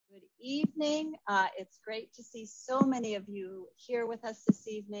evening. It's great to see so many of you here with us this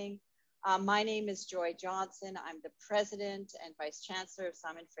evening. My name is Joy Johnson. I'm the President and Vice Chancellor of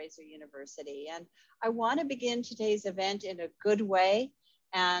Simon Fraser University. And I want to begin today's event in a good way.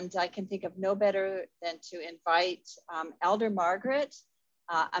 And I can think of no better than to invite Elder Margaret,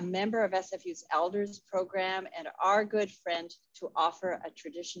 a member of SFU's Elders Program, and our good friend to offer a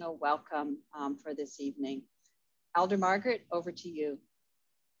traditional welcome for this evening. Elder Margaret, over to you.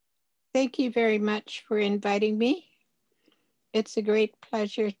 Thank you very much for inviting me. It's a great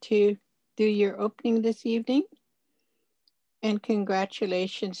pleasure to do your opening this evening. And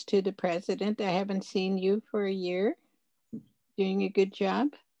congratulations to the President. I haven't seen you for a year. Doing a good job.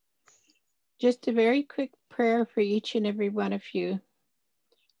 Just a very quick prayer for each and every one of you.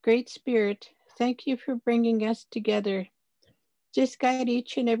 Great Spirit, thank you for bringing us together. Just guide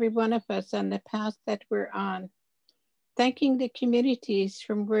each and every one of us on the path that we're on. Thanking the communities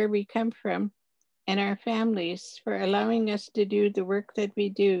from where we come from and our families for allowing us to do the work that we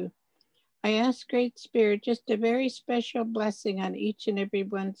do. I ask Great Spirit just a very special blessing on each and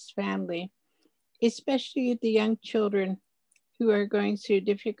everyone's family, especially the young children who are going through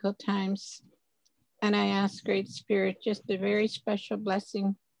difficult times. And I ask Great Spirit just a very special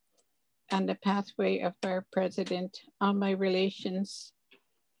blessing on the pathway of our President, on my relations.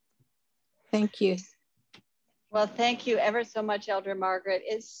 Thank you. Well, thank you ever so much, Elder Margaret.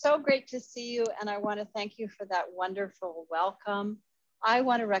 It's so great to see you, and I want to thank you for that wonderful welcome. I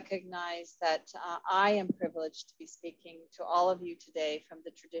want to recognize that I am privileged to be speaking to all of you today from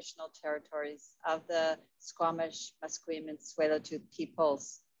the traditional territories of the Squamish, Musqueam, and Tsleil-Waututh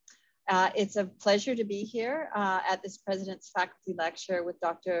peoples. It's a pleasure to be here at this President's Faculty Lecture with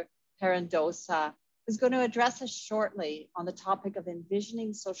Dr. Parin Dossa, who's going to address us shortly on the topic of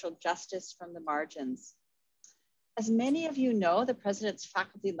envisioning social justice from the margins. As many of you know, the President's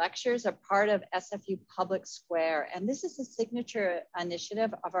Faculty Lectures are part of SFU Public Square, and this is a signature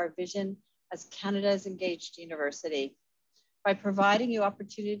initiative of our vision as Canada's engaged university. By providing you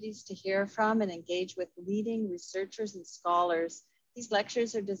opportunities to hear from and engage with leading researchers and scholars, these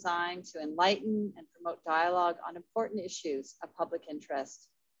lectures are designed to enlighten and promote dialogue on important issues of public interest.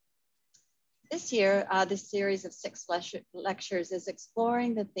 This year, this series of 6 lectures is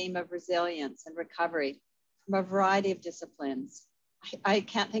exploring the theme of resilience and recovery from a variety of disciplines. I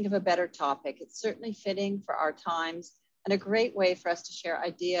can't think of a better topic. It's certainly fitting for our times and a great way for us to share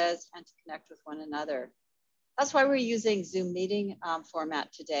ideas and to connect with one another. That's why we're using Zoom meeting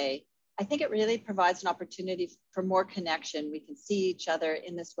format today. I think it really provides an opportunity for more connection. We can see each other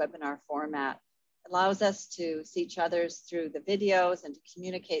in this webinar format. It allows us to see each other through the videos and to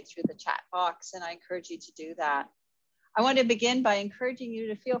communicate through the chat box, and I encourage you to do that. I want to begin by encouraging you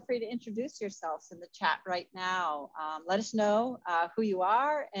to feel free to introduce yourselves in the chat right now. Let us know who you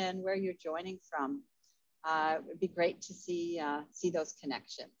are and where you're joining from. It would be great to see those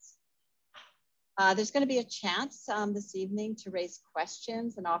connections. There's going to be a chance this evening to raise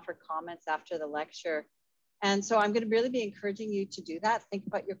questions and offer comments after the lecture. And so I'm going to really be encouraging you to do that. Think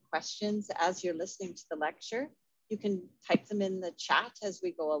about your questions as you're listening to the lecture. You can type them in the chat as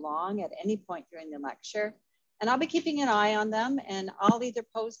we go along at any point during the lecture. And I'll be keeping an eye on them, and I'll either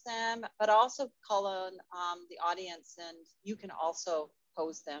post them, but also call on the audience, and you can also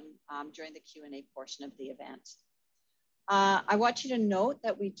pose them during the Q&A portion of the event. I want you to note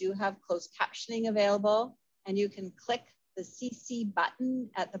that we do have closed captioning available, and you can click the CC button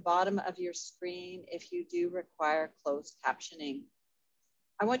at the bottom of your screen if you do require closed captioning.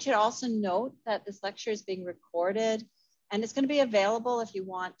 I want you to also note that this lecture is being recorded, and it's going to be available if you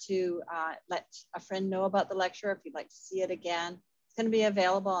want to let a friend know about the lecture, if you'd like to see it again. It's going to be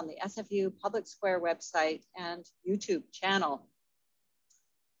available on the SFU Public Square website and YouTube channel.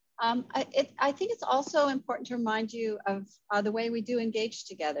 I think it's also important to remind you of the way we do engage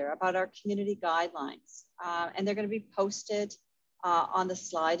together, about our community guidelines. And they're going to be posted on the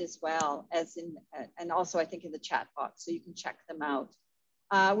slide as well, as in, and also I think in the chat box, so you can check them out.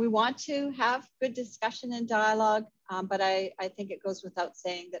 We want to have good discussion and dialogue, but I think it goes without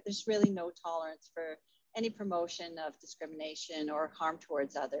saying that there's really no tolerance for any promotion of discrimination or harm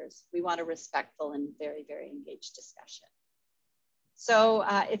towards others. We want a respectful and very, very engaged discussion. So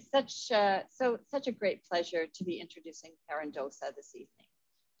it's such a great pleasure to be introducing Parin Dossa this evening.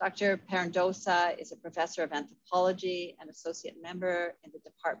 Dr. Parin Dossa is a professor of anthropology and associate member in the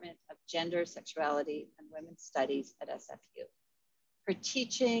Department of Gender, Sexuality, and Women's Studies at SFU. Her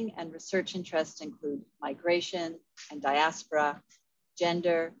teaching and research interests include migration and diaspora,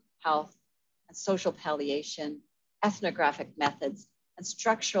 gender, health, and social palliation, ethnographic methods, and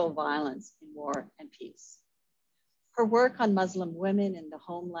structural violence in war and peace. Her work on Muslim women in the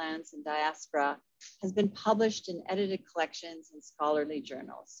homelands and diaspora has been published in edited collections and scholarly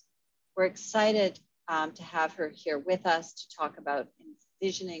journals. We're excited to have her here with us to talk about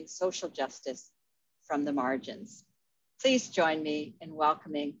envisioning social justice from the margins. Please join me in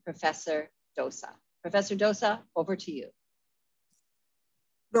welcoming Professor Dossa. Professor Dossa, over to you.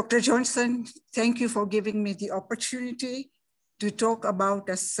 Dr. Johnson, thank you for giving me the opportunity to talk about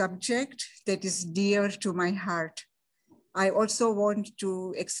a subject that is dear to my heart. I also want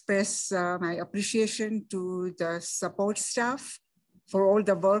to express my appreciation to the support staff for all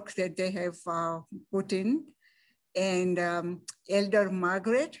the work that they have put in. And Elder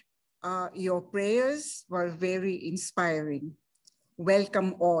Margaret, your prayers were very inspiring.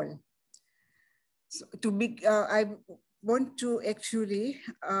 Welcome all. So I want to actually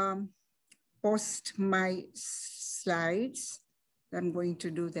post my slides. I'm going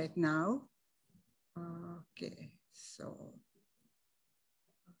to do that now. Okay, so.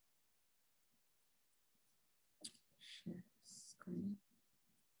 Share screen.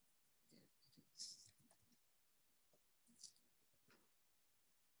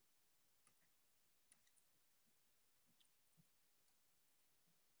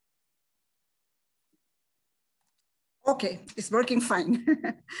 Okay, it's working fine.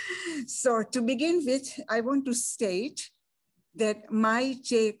 So to begin with, I want to state that my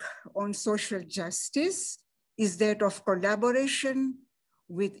take on social justice is that of collaboration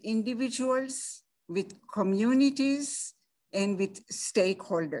with individuals, with communities, and with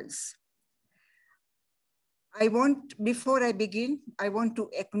stakeholders. Before I begin, I want to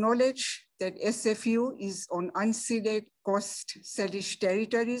acknowledge that SFU is on unceded Coast Salish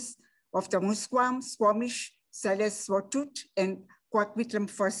territories of the Musqueam, Squamish, Siles-Swatut, and Coquitlam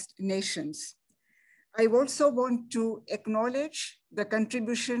First Nations. I also want to acknowledge the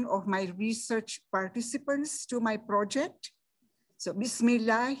contribution of my research participants to my project. So,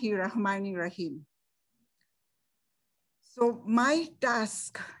 Bismillahirrahmanirrahim. So my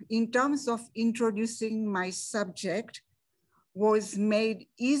task in terms of introducing my subject was made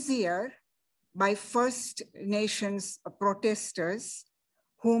easier by First Nations protesters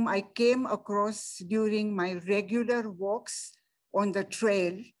whom I came across during my regular walks on the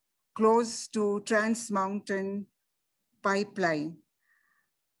trail close to Trans Mountain Pipeline,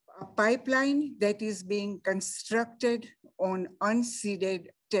 a pipeline that is being constructed on unceded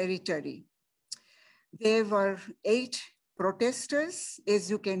territory. There were 8 protesters, as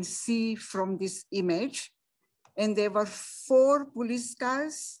you can see from this image, and there were 4 police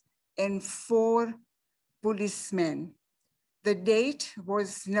cars and 4 policemen. The date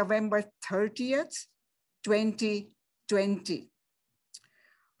was November 30th, 2020.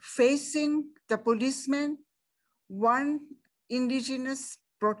 Facing the policemen, one indigenous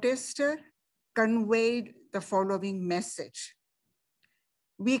protester conveyed the following message.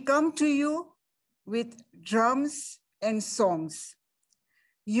 We come to you with drums and songs.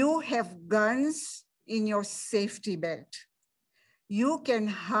 You have guns in your safety belt. You can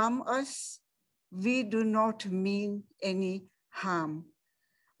harm us. We do not mean any harm.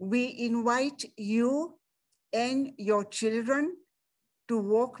 We invite you and your children to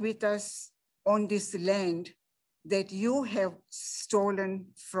walk with us on this land that you have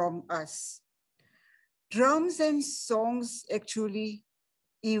stolen from us. Drums and songs actually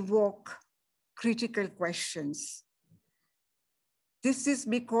evoke critical questions. This is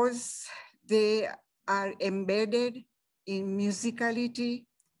because they are embedded in musicality,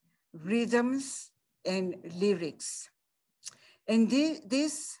 rhythms, and lyrics. And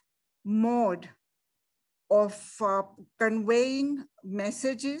this mode of conveying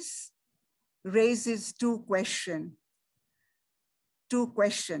messages raises two questions.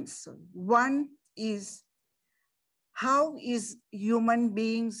 One is, how is human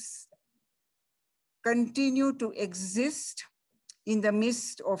beings continue to exist in the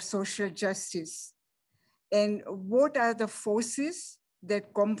midst of social justice? And what are the forces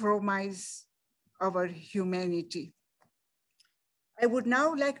that compromise our humanity? I would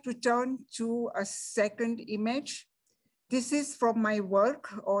now like to turn to a second image. This is from my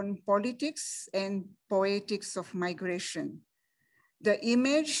work on politics and poetics of migration. The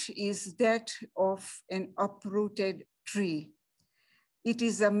image is that of an uprooted tree. It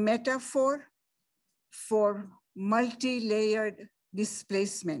is a metaphor for multi-layered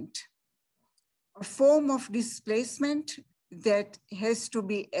displacement, a form of displacement that has to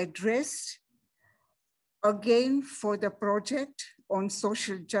be addressed again for the project on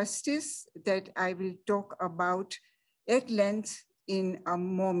social justice that I will talk about at length in a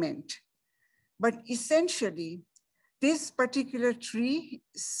moment. But essentially, this particular tree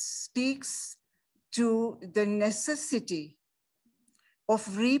speaks to the necessity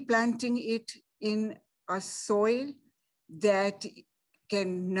of replanting it in a soil that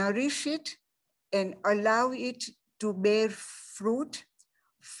can nourish it and allow it to bear fruit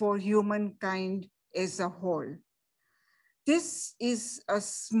for humankind as a whole. This is a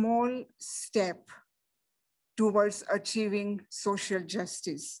small step towards achieving social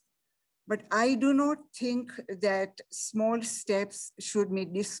justice. But I do not think that small steps should be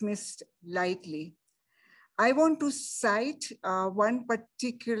dismissed lightly. I want to cite one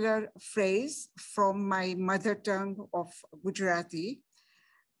particular phrase from my mother tongue of Gujarati,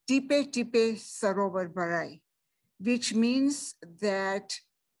 Tipe Tipe Sarovar Bharai, which means that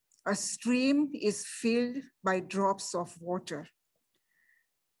a stream is filled by drops of water.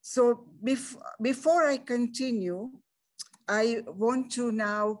 So before I continue, I want to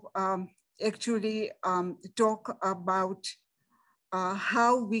now actually talk about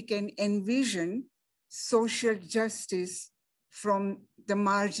how we can envision social justice from the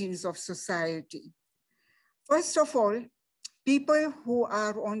margins of society. First of all, people who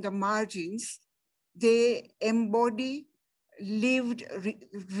are on the margins, they embody lived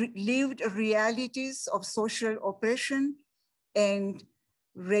realities of social oppression and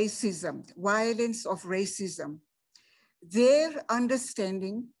racism, violence of racism. Their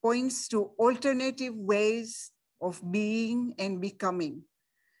understanding points to alternative ways of being and becoming.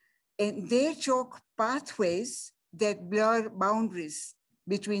 And they chalk pathways that blur boundaries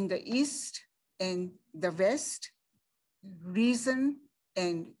between the East and the West, reason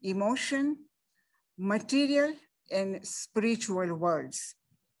and emotion, material and spiritual worlds.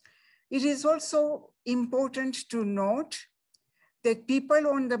 It is also important to note that people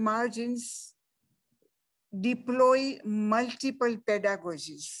on the margins deploy multiple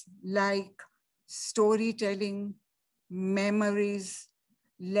pedagogies like storytelling, memories,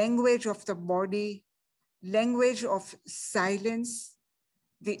 language of the body, language of silence,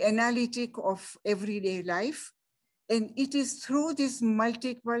 the analytic of everyday life. And it is through these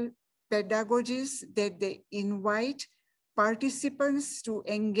multiple pedagogies that they invite participants to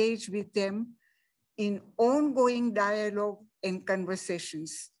engage with them in ongoing dialogue and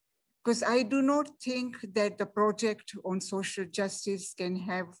conversations. Because I do not think that the project on social justice can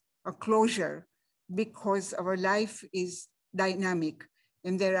have a closure, because our life is dynamic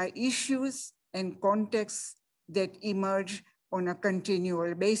and there are issues and contexts that emerge on a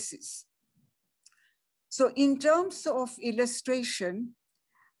continual basis. So in terms of illustration,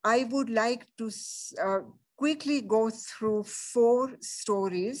 I would like to quickly go through 4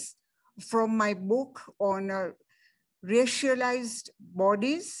 stories from my book on racialized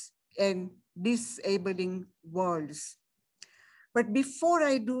bodies and disabling worlds. But before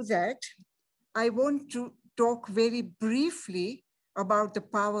I do that, I want to talk very briefly about the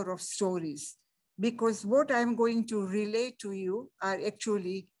power of stories, because what I'm going to relay to you are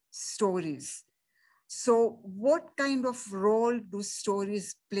actually stories. So what kind of role do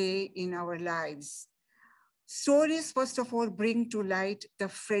stories play in our lives? Stories, first of all, bring to light the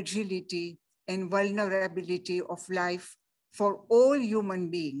fragility and vulnerability of life for all human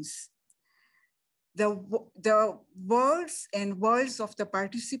beings. The worlds and worlds of the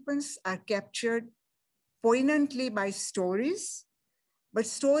participants are captured poignantly by stories, but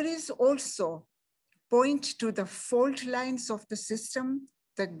stories also point to the fault lines of the system,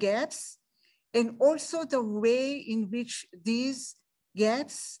 the gaps, and also the way in which these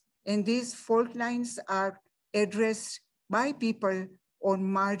gaps and these fault lines are addressed by people on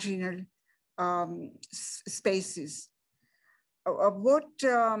marginal spaces.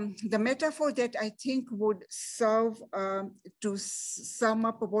 The metaphor that I think would serve to sum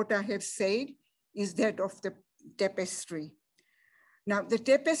up what I have said is that of the tapestry. Now, the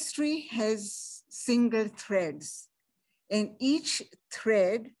tapestry has single threads, and each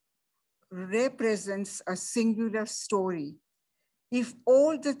thread represents a singular story. If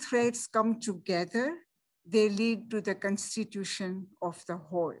all the threads come together, they lead to the constitution of the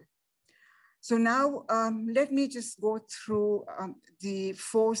whole. So now let me just go through the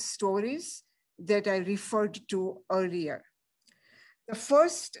 4 stories that I referred to earlier. The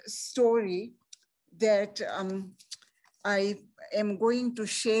first story that I am going to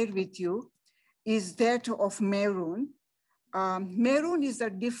share with you is that of Merun. Merun is a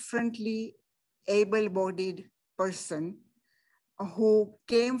differently able-bodied person who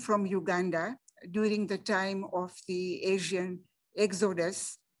came from Uganda during the time of the Asian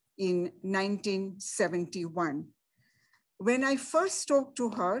exodus in 1971. When I first talked to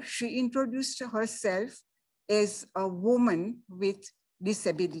her, she introduced herself as a woman with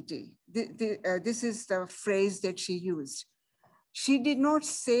disability. This is the phrase that she used. She did not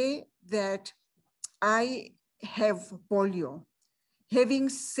say that I have polio. Having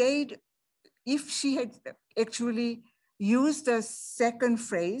said, if she had actually used the second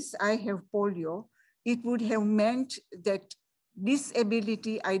phrase, I have polio, it would have meant that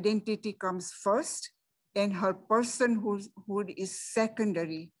disability identity comes first and her personhood is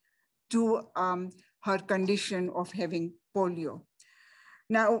secondary to her condition of having polio.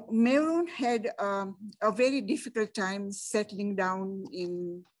 Now, Maroon had a very difficult time settling down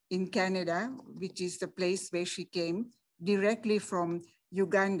in Canada, which is the place where she came directly from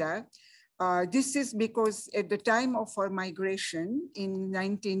Uganda. This is because at the time of her migration in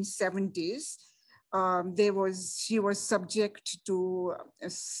 1970s, she was subject to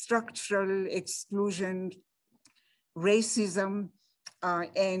structural exclusion, racism,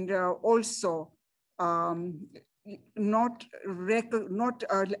 and also not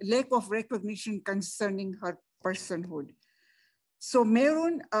a lack of recognition concerning her personhood. So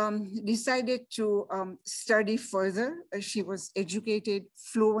Maroon decided to study further. She was educated,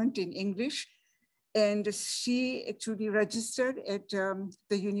 fluent in English, and she actually registered at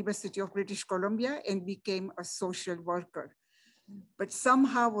the University of British Columbia and became a social worker. But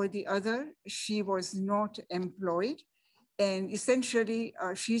somehow or the other, she was not employed. And essentially,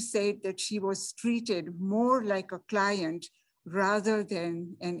 she said that she was treated more like a client rather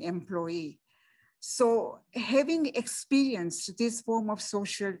than an employee. So having experienced this form of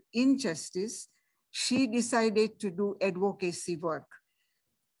social injustice, she decided to do advocacy work.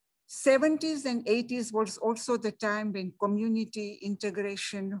 70s and 80s was also the time when community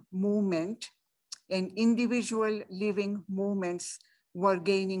integration movement and individual living movements were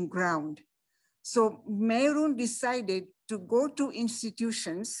gaining ground. So Maroon decided to go to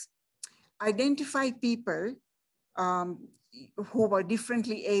institutions, identify people who were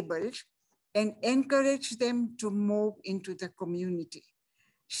differently abled, and encourage them to move into the community.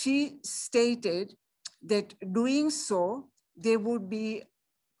 She stated that doing so, there would be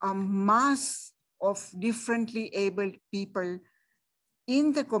a mass of differently abled people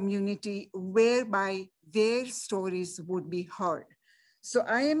in the community whereby their stories would be heard. So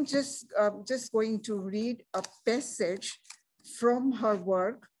I am just going to read a passage from her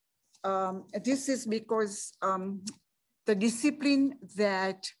work. This is because the discipline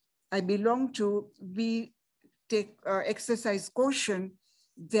that I belong to, we take exercise caution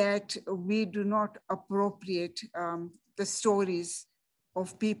that we do not appropriate the stories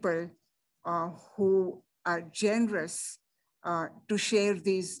of people who are generous to share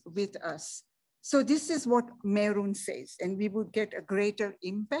these with us. So this is what Maroon says, and we would get a greater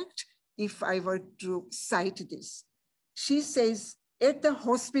impact if I were to cite this. She says, at the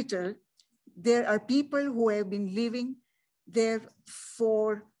hospital, there are people who have been living there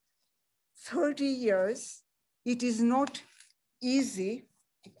for 30 years. It is not easy.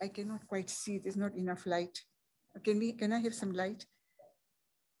 I cannot quite see, there's not enough light. Can I have some light?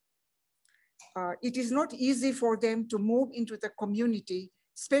 It is not easy for them to move into the community,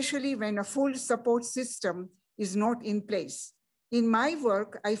 especially when a full support system is not in place. In my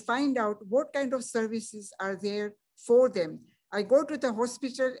work, I find out what kind of services are there for them. I go to the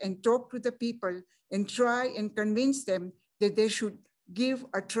hospital and talk to the people and try and convince them that they should give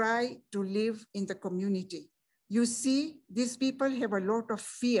a try to live in the community. You see, these people have a lot of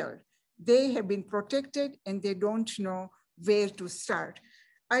fear. They have been protected and they don't know where to start.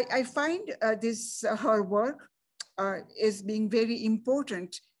 I find her work as being very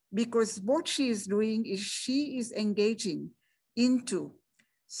important because what she is doing is she is engaging into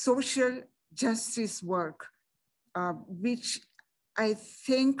social justice work, which I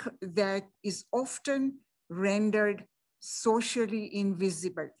think that is often rendered socially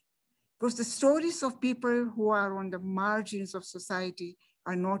invisible. Because the stories of people who are on the margins of society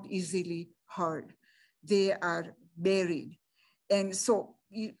are not easily heard. They are buried. And so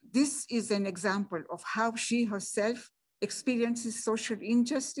this is an example of how she herself experiences social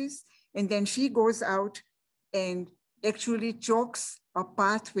injustice, and then she goes out and actually chalks a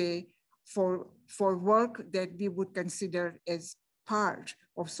pathway for work that we would consider as part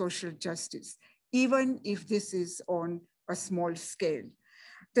of social justice, even if this is on a small scale.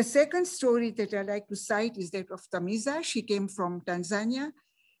 The second story that I like to cite is that of Tamiza. She came from Tanzania,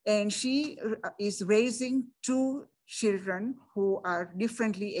 and she is raising two children who are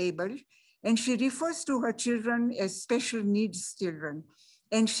differently abled, and she refers to her children as special needs children.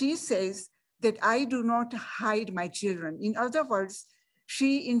 And she says that I do not hide my children. In other words,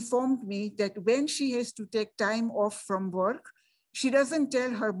 she informed me that when she has to take time off from work, she doesn't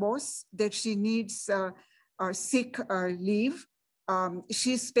tell her boss that she needs sick leave.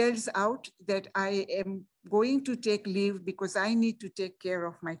 She spells out that I am going to take leave because I need to take care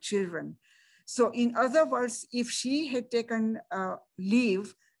of my children. So in other words, if she had taken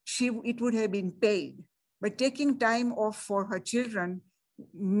leave, it would have been paid. But taking time off for her children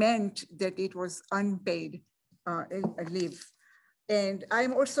meant that it was unpaid leave. And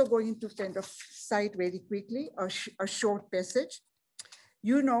I'm also going to kind of cite very quickly a short passage.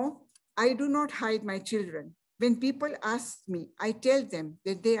 You know, I do not hide my children. When people ask me, I tell them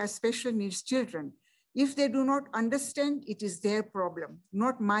that they are special needs children. If they do not understand, it is their problem,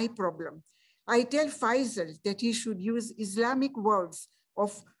 not my problem. I tell Faisal that he should use Islamic words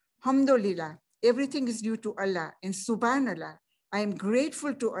of Alhamdulillah, everything is due to Allah, and Subhanallah, I am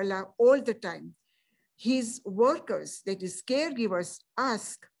grateful to Allah all the time. His workers, that is caregivers,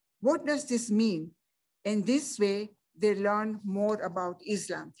 ask, what does this mean? And this way, they learn more about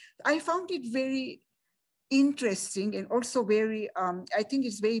Islam. I found it very interesting and also very, I think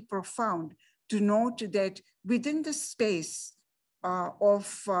it's very profound to note that within the space of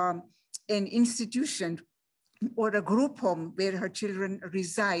an institution or a group home where her children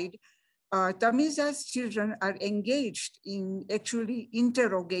reside, Tamiza's children are engaged in actually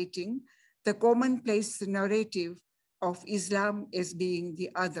interrogating the commonplace narrative of Islam as being the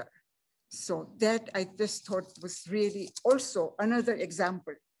other. So that I just thought was really also another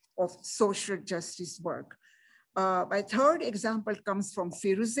example of social justice work. My third example comes from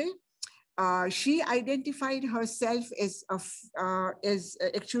Firuze. She identified herself as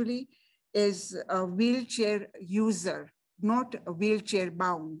a wheelchair user, not a wheelchair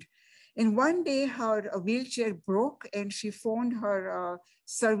bound. And one day her wheelchair broke and she phoned her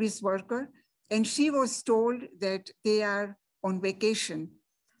service worker, and she was told that they are on vacation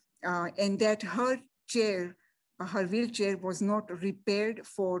and that her wheelchair was not repaired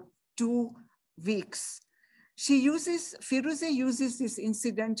for 2 weeks. Firuze uses this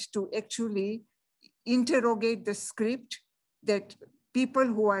incident to actually interrogate the script that people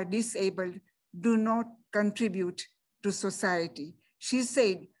who are disabled do not contribute to society. She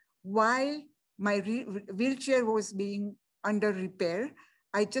said, while my wheelchair was being under repair,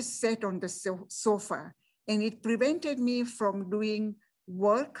 I just sat on the sofa, and it prevented me from doing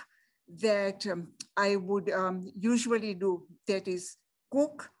work that I would usually do, that is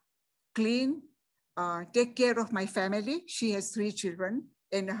cook, clean, take care of my family. She has 3 children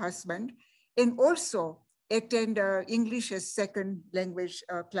and a husband, and also attend English as second language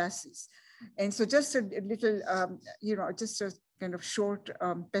classes. And so just a little, just a kind of short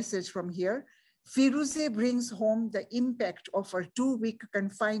passage from here. Firuze brings home the impact of her 2-week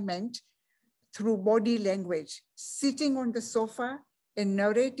confinement through body language, sitting on the sofa, and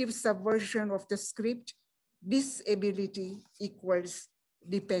narrative subversion of the script, disability equals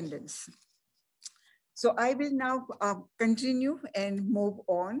dependence. So I will now continue and move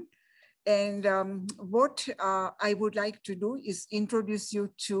on. And what I would like to do is introduce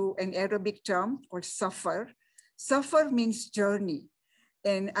you to an Arabic term called safar. Safar means journey.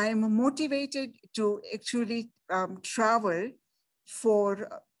 And I'm motivated to actually travel for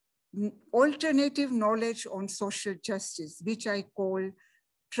alternative knowledge on social justice, which I call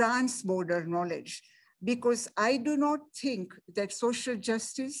transborder knowledge, because I do not think that social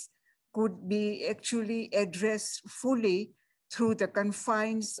justice could be actually addressed fully through the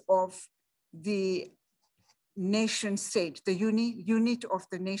confines of the nation state, the unit of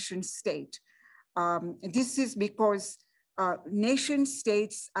the nation state. This is because nation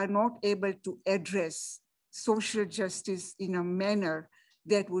states are not able to address social justice in a manner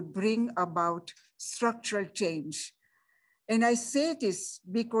that would bring about structural change. And I say this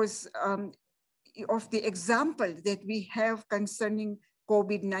because of the example that we have concerning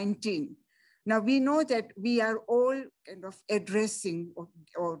COVID-19. Now we know that we are all kind of addressing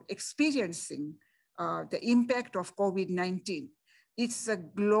or experiencing the impact of COVID-19. It's a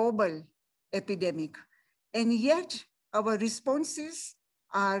global epidemic, and yet our responses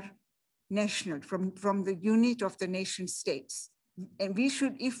are national from the unit of the nation states. And we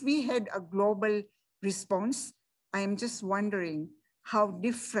should, if we had a global response, I am just wondering how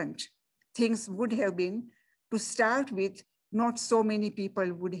different things would have been. To start with, not so many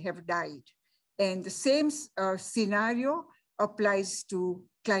people would have died. And the same scenario applies to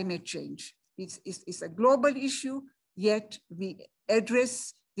climate change. It's a global issue, yet we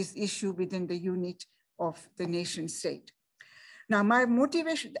address this issue within the unit of the nation state. Now, my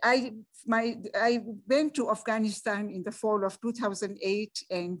motivation, I went to Afghanistan in the fall of 2008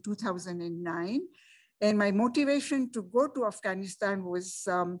 and 2009. And my motivation to go to Afghanistan was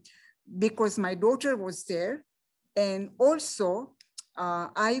because my daughter was there. And also,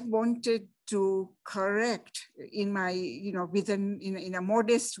 I wanted to correct in my, in a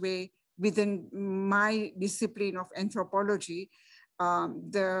modest way, within my discipline of anthropology,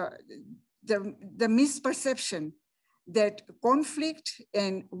 the the misperception that conflict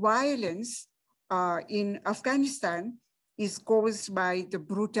and violence in Afghanistan is caused by the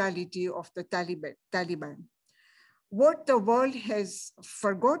brutality of the Taliban. What the world has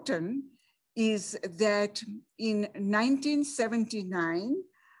forgotten is that in 1979,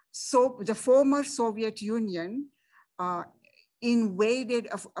 the former Soviet Union invaded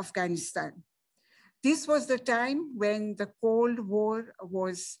Afghanistan. This was the time when the Cold War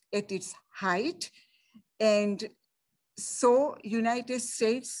was at its height, and so United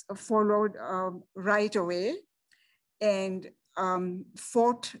States followed right away and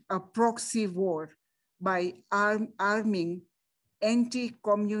fought a proxy war by arming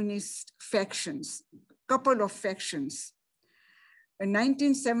anti-communist factions, couple of factions. In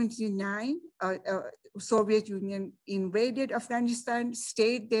 1979, Soviet Union invaded Afghanistan,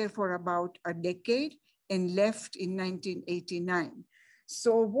 stayed there for about a decade, and left in 1989.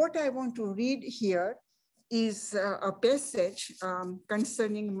 So what I want to read here is a passage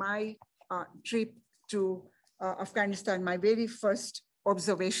concerning my trip to Afghanistan, my very first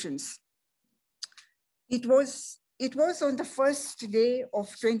observations. It was on the first day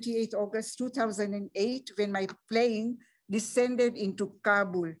of 28 August 2008 when my plane descended into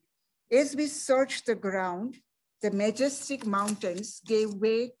Kabul. As we searched the ground, the majestic mountains gave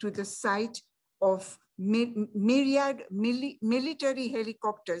way to the sight of myriad military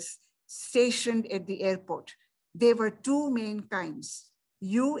helicopters stationed at the airport. There were two main kinds,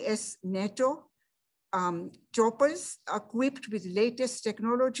 US NATO choppers equipped with latest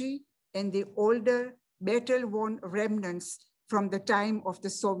technology and the older battle-worn remnants from the time of the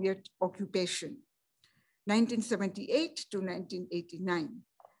Soviet occupation, 1978 to 1989.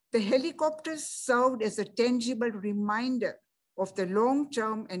 The helicopters served as a tangible reminder of the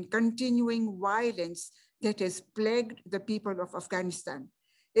long-term and continuing violence that has plagued the people of Afghanistan.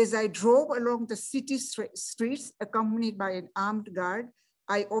 As I drove along the city streets accompanied by an armed guard,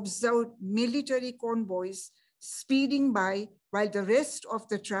 I observed military convoys speeding by while the rest of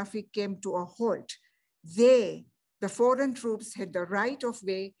the traffic came to a halt. They, the foreign troops, had the right of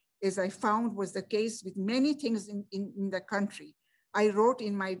way, as I found was the case with many things in the country. I wrote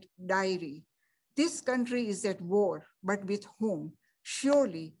in my diary, this country is at war, but with whom?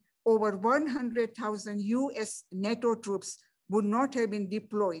 Surely over 100,000 US NATO troops would not have been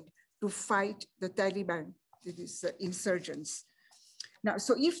deployed to fight the Taliban, these insurgents. Now,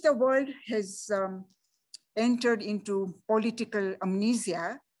 so if the world has entered into political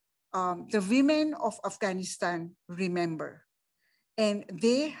amnesia, the women of Afghanistan remember, and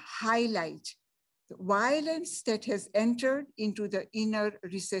they highlight the violence that has entered into the inner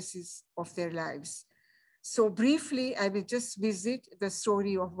recesses of their lives. So briefly, I will just visit the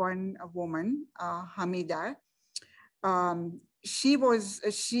story of one woman, Hamida. She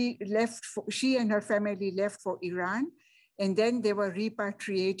and her family left for Iran, and then they were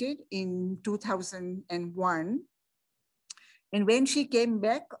repatriated in 2001. And when she came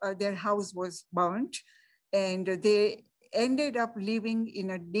back, their house was burnt, and they ended up living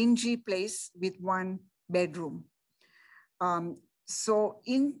in a dingy place with one bedroom. So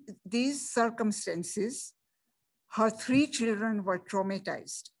in these circumstances, her 3 children were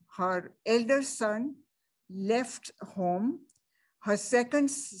traumatized. Her elder son left home. Her second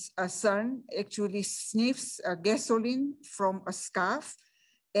son actually sniffs gasoline from a scarf.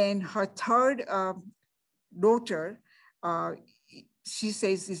 And her third daughter, she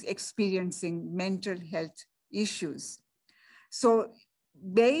says, is experiencing mental health issues. So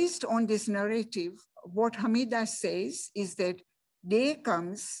based on this narrative, what Hamida says is that day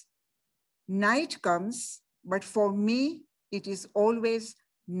comes, night comes, but for me, it is always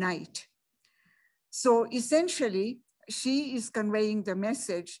night. So essentially, she is conveying the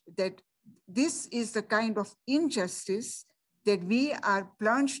message that this is the kind of injustice that we are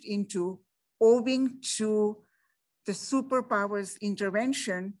plunged into owing to the superpowers'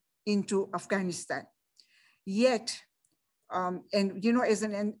 intervention into Afghanistan. Yet, and you know, as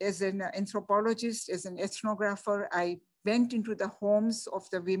an anthropologist, as an ethnographer, I went into the homes of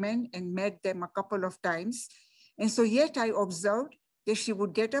the women and met them a couple of times. And so yet I observed that she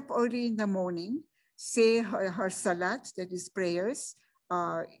would get up early in the morning, say her salat, that is prayers,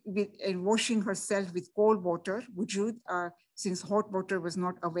 and washing herself with cold water, wujud, since hot water was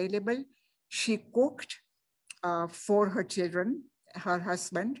not available. She cooked for her children, her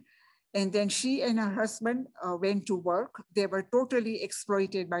husband, and then she and her husband went to work. They were totally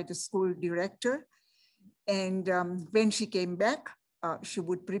exploited by the school director. And when she came back, she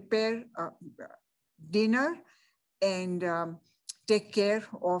would prepare dinner and take care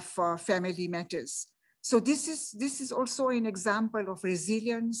of family matters. So this is also an example of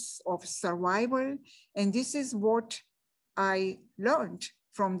resilience, of survival. And this is what I learned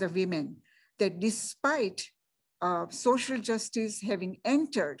from the women, that despite social justice having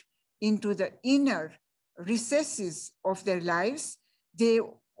entered into the inner recesses of their lives, they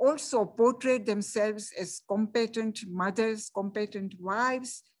also portrayed themselves as competent mothers, competent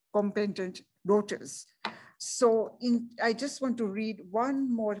wives, competent daughters. So I just want to read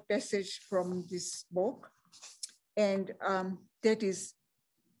one more passage from this book. And that is,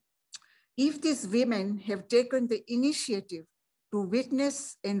 if these women have taken the initiative to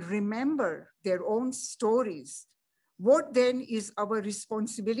witness and remember their own stories, what then is our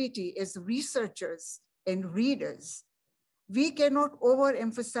responsibility as researchers and readers? We cannot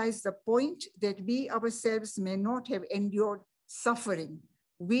overemphasize the point that we ourselves may not have endured suffering.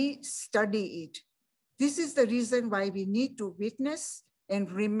 We study it. This is the reason why we need to witness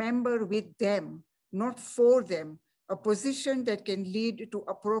and remember with them, not for them, a position that can lead to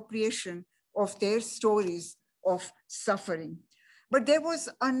appropriation of their stories of suffering. But there was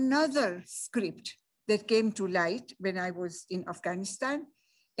another script that came to light when I was in Afghanistan.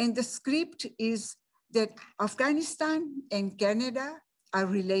 And the script is that Afghanistan and Canada are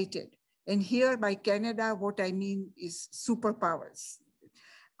related. And here by Canada, what I mean is superpowers.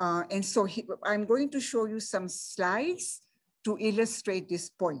 And so I'm going to show you some slides to illustrate this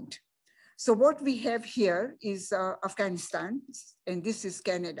point. So what we have here is Afghanistan, and this is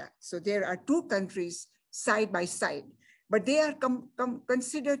Canada. So there are two countries side by side, but they are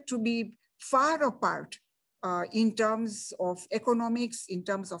considered to be far apart in terms of economics, in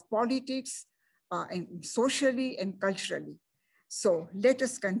terms of politics, and socially and culturally. So let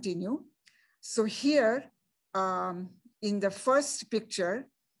us continue. So here, in the first picture,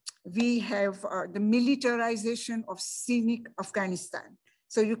 we have the militarization of scenic Afghanistan.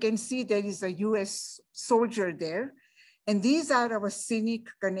 So you can see there is a US soldier there. And these are our scenic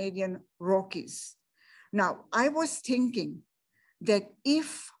Canadian Rockies. Now, I was thinking that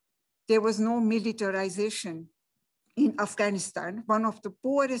if there was no militarization in Afghanistan, one of the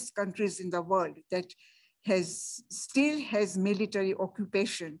poorest countries in the world that still has military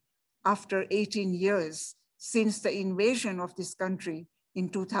occupation after 18 years since the invasion of this country in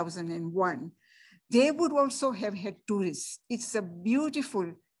 2001, they would also have had tourists. It's a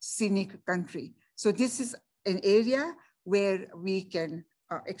beautiful, scenic country. So this is an area where we can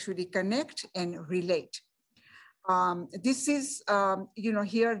actually connect and relate. This is,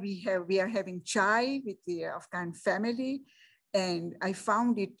 here we are having chai with the Afghan family. And I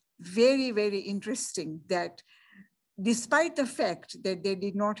found it very, very interesting that despite the fact that they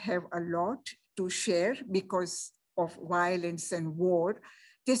did not have a lot to share because of violence and war,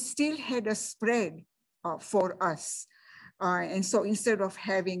 they still had a spread for us. And so instead of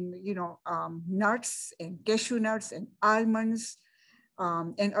having, nuts and cashew nuts and almonds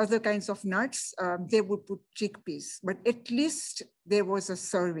and other kinds of nuts, they would put chickpeas, but at least there was a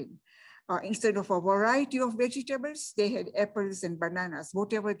serving. Instead of a variety of vegetables, they had apples and bananas,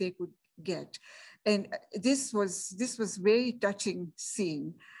 whatever they could get. And this was very touching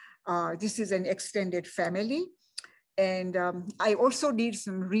seeing. This is an extended family. And I also did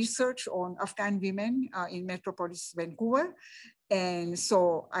some research on Afghan women in Metropolis, Vancouver. And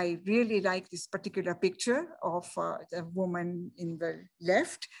so I really like this particular picture of the woman in the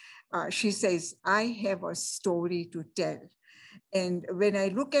left. She says, "I have a story to tell." And when I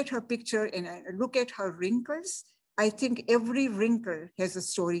look at her picture and I look at her wrinkles, I think every wrinkle has a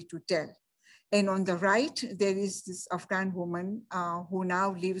story to tell. And on the right, there is this Afghan woman who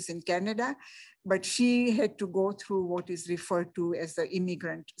now lives in Canada, but she had to go through what is referred to as the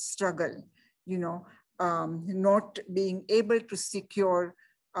immigrant struggle, not being able to secure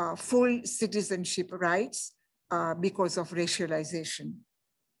full citizenship rights because of racialization.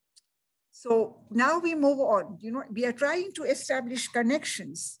 So now we move on. We are trying to establish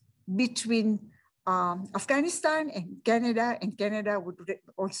connections between Afghanistan and Canada would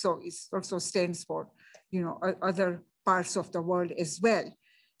also stands for, other parts of the world as well.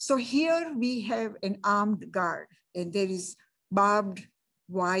 So here we have an armed guard, and there is barbed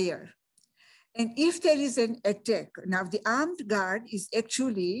wire. And if there is an attack, now the armed guard is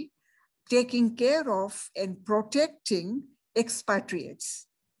actually taking care of and protecting expatriates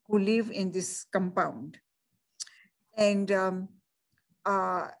who live in this compound. And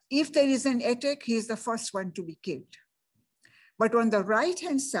if there is an attack, he is the first one to be killed. But on the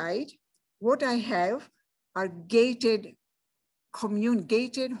right-hand side, what I have are gated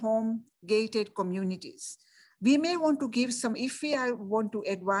home, gated communities. We may want to give some, if we want to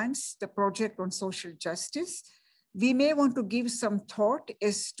advance the project on social justice, we may want to give some thought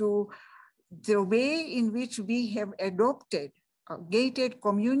as to the way in which we have adopted gated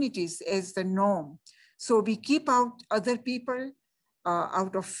communities as the norm. So we keep out other people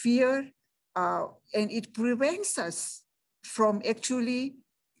out of fear, and it prevents us from actually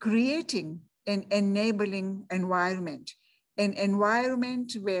creating an enabling environment, an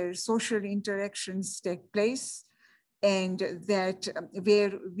environment where social interactions take place and that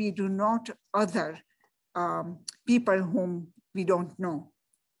where we do not other people whom we don't know.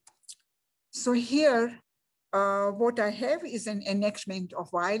 So here, what I have is an enactment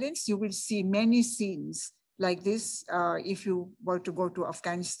of violence. You will see many scenes like this if you were to go to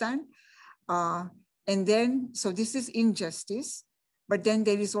Afghanistan. And then, so this is injustice, but then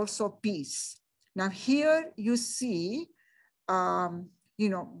there is also peace. Now here you see,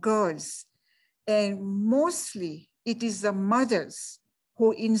 girls, and mostly it is the mothers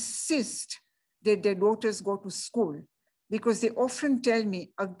who insist that their daughters go to school, because they often tell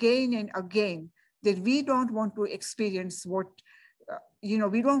me again and again that we don't want to experience what,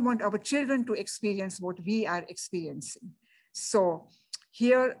 we don't want our children to experience what we are experiencing. So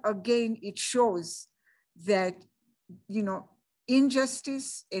here again, it shows that,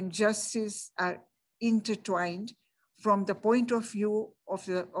 injustice and justice are intertwined from the point of view of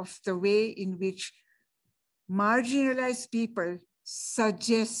the way in which marginalized people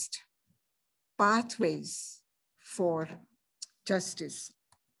suggest pathways for justice.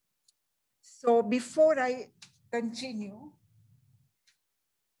 So before I continue,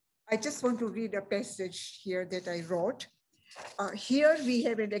 I just want to read a passage here that I wrote. Here we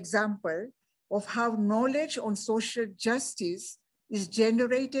have an example of how knowledge on social justice is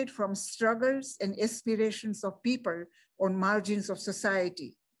generated from struggles and aspirations of people on margins of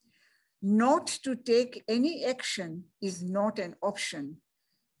society. Not to take any action is not an option.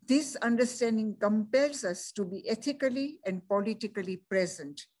 This understanding compels us to be ethically and politically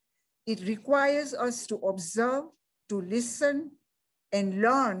present. It requires us to observe, to listen, and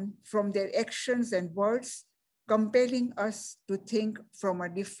learn from their actions and words, compelling us to think from a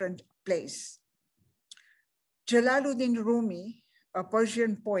different place. Jalaluddin Rumi, a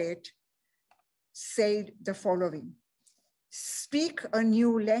Persian poet, said the following: "Speak a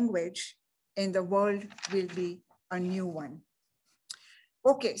new language and the world will be a new one."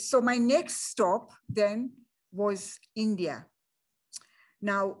 Okay, so my next stop then was India.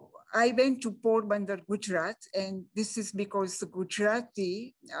 Now, I went to Porbandar, Gujarat, and this is because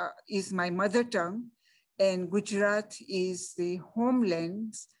Gujarati is my mother tongue, and Gujarat is the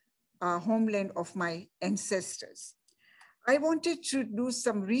homeland of my ancestors. I wanted to do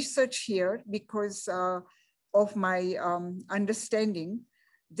some research here because of my understanding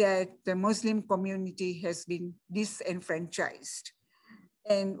that the Muslim community has been disenfranchised.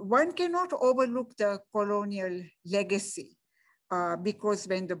 And one cannot overlook the colonial legacy because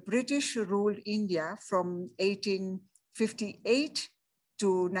when the British ruled India from 1858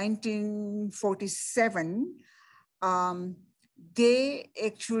 to 1947, they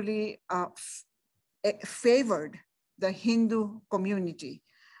actually favored the Hindu community,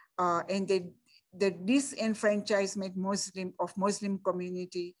 and the disenfranchisement of Muslim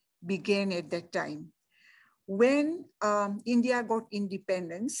community began at that time. When India got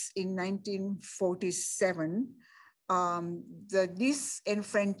independence in 1947, the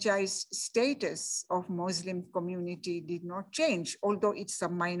disenfranchised status of Muslim community did not change, although it's a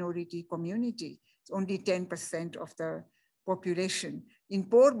minority community. It's only 10% of the population. In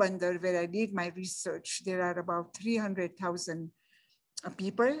Porbandar, where I did my research, there are about 300,000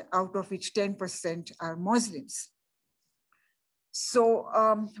 people, out of which 10% are Muslims. So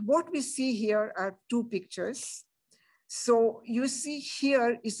what we see here are two pictures. So you see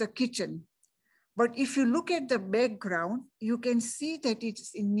here is a kitchen, but if you look at the background, you can see that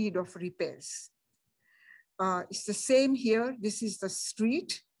it's in need of repairs. It's the same here. This is the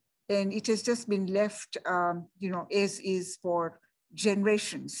street, and it has just been left, as is for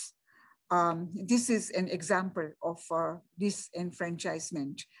generations. This is an example of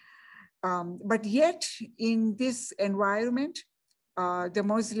disenfranchisement. But yet, in this environment, the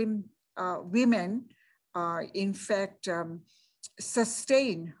Muslim women, in fact,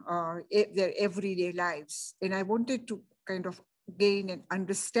 sustain their everyday lives. And I wanted to kind of gain an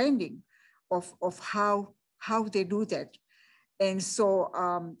understanding of how they do that. And so,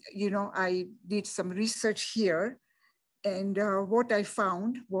 I did some research here. And what I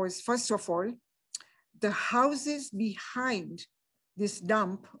found was, first of all, the houses behind this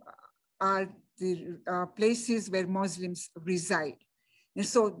dump are the places where Muslims reside. And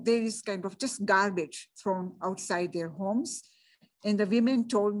so there is kind of just garbage thrown outside their homes. And the women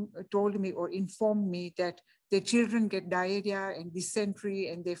told me or informed me that their children get diarrhea and dysentery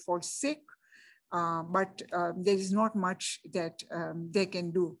and they fall sick. but there is not much that they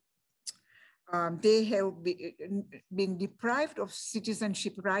can do. They have been deprived of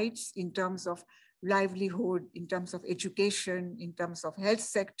citizenship rights in terms of livelihood, in terms of education, in terms of health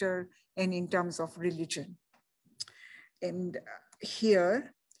sector, and in terms of religion. And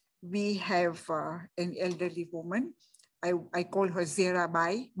here we have an elderly woman. I call her Zera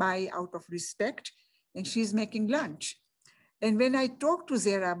Bai out of respect, and she's making lunch. And when I talked to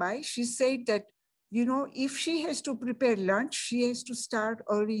Zera Bai, she said that, you know, if she has to prepare lunch, she has to start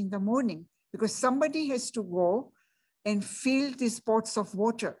early in the morning because somebody has to go and fill these pots of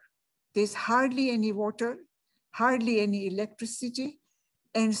water. There's hardly any water, hardly any electricity.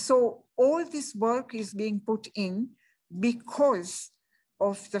 And so all this work is being put in because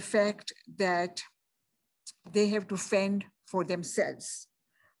of the fact that they have to fend for themselves.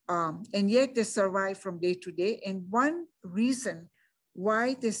 And yet they survive from day to day. And one reason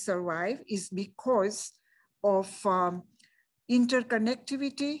why they survive is because of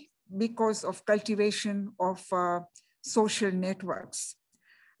interconnectivity, because of cultivation of social networks.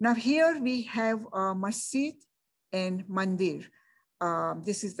 Now here we have masjid and mandir.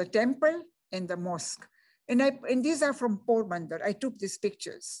 This is the temple and the mosque. And these are from Porbandar. I took these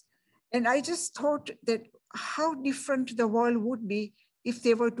pictures. And I just thought that how different the world would be if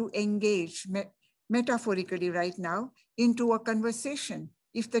they were to engage metaphorically right now into a conversation.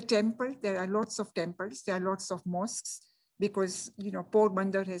 If the temple, there are lots of temples, there are lots of mosques, because you know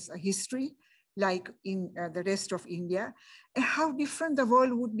Porbandar has a history like in the rest of India. And how different the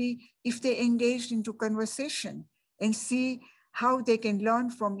world would be if they engaged into conversation and see how they can learn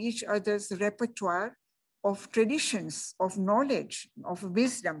from each other's repertoire of traditions, of knowledge, of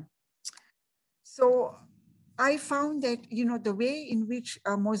wisdom. So I found that, you know, the way in which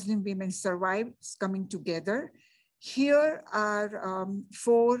Muslim women survived is coming together. Here are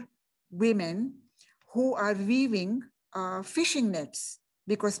 4 women who are weaving fishing nets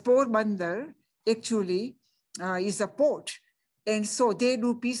because Porbandar actually is a port. And so they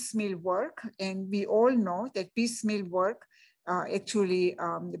do piecemeal work. And we all know that piecemeal work actually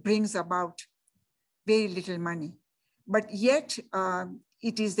brings about very little money. But yet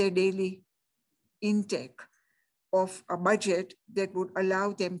it is their daily intake of a budget that would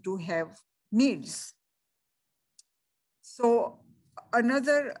allow them to have meals. So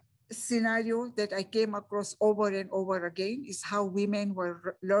another scenario that I came across over and over again is how women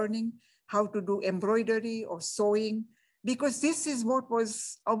were learning how to do embroidery or sewing, because this is what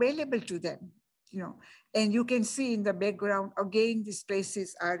was available to them, you know. And you can see in the background, again, these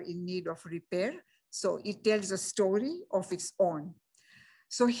places are in need of repair. So it tells a story of its own.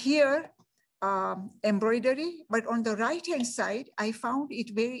 So here, embroidery, but on the right-hand side, I found it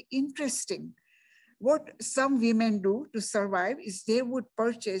very interesting. What some women do to survive is they would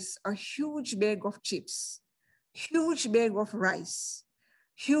purchase a huge bag of chips, huge bag of rice,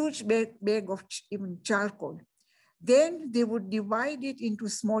 huge bag of even charcoal. Then they would divide it into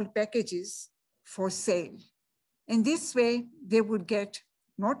small packages for sale. And this way, they would get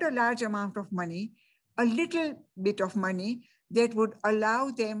not a large amount of money, a little bit of money that would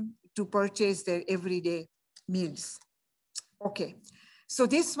allow them to purchase their everyday meals. Okay, so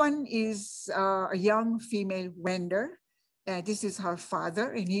this one is a young female vendor. This is her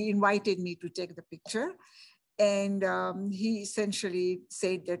father, and he invited me to take the picture. And he essentially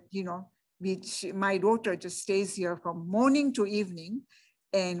said that, you know, my daughter just stays here from morning to evening,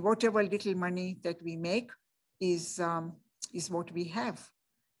 and whatever little money that we make is what we have.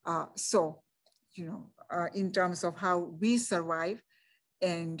 So, you know, in terms of how we survive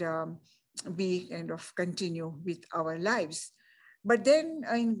and we kind of continue with our lives. But then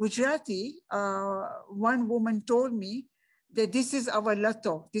in Gujarati, one woman told me that this is our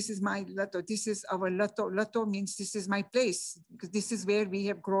lato, this is my lato, this is our lato. Lato means this is my place, because this is where we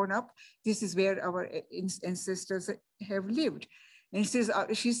have grown up, this is where our ancestors have lived. And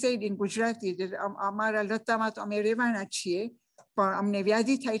she said in Gujarati that amara lataમાં તો અમે રહેવાના છીએ, પણ અમને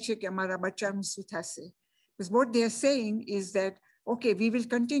વ્યાધિ થાય છે કે અમારા બચ્ચાનું શું થશે. Because what they are saying is that, okay, we will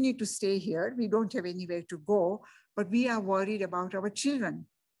continue to stay here, we don't have anywhere to go, but we are worried about our children.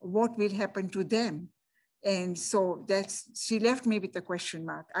 What will happen to them? And so she left me with a question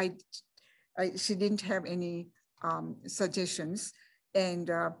mark. She didn't have any suggestions,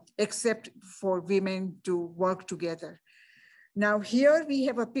 and except for women to work together. Now here we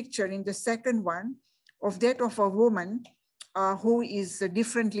have a picture in the second one of that of a woman who is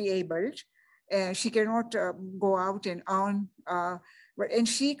differently abled. She cannot go out and earn, and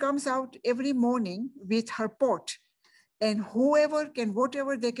she comes out every morning with her pot, and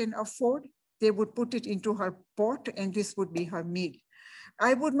whatever they can afford, they would put it into her pot, and this would be her meal.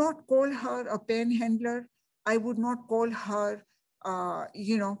 I would not call her a panhandler. I would not call her,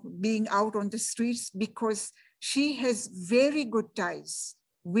 being out on the streets, because she has very good ties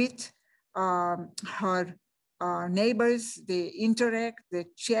with her neighbors. They interact, they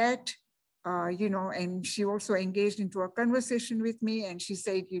chat, and she also engaged into a conversation with me, and she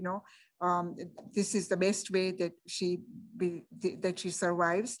said, this is the best way that she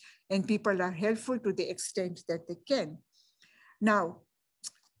survives, and people are helpful to the extent that they can. Now,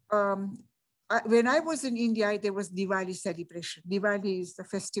 when I was in India, there was Diwali celebration. Diwali is the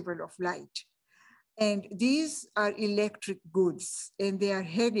festival of light. And these are electric goods, and they are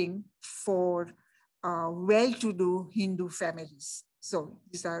heading for well-to-do Hindu families. So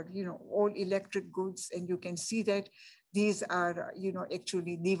these are, all electric goods, and you can see that these are,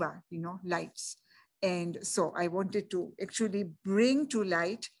 actually diva, lights. And so I wanted to actually bring to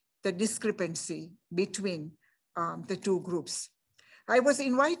light the discrepancy between the two groups. I was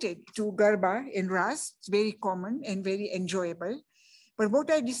invited to Garba in Ras. It's very common and very enjoyable. But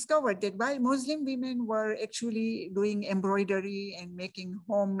what I discovered that while Muslim women were actually doing embroidery and making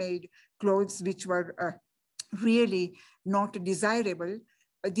homemade clothes, which were really not desirable,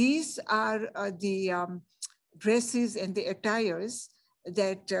 these are the dresses and the attires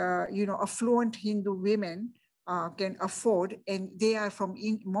that affluent Hindu women can afford, and they are from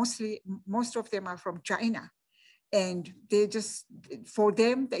most of them are from China. And they just, for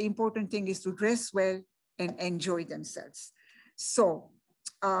them, the important thing is to dress well and enjoy themselves. So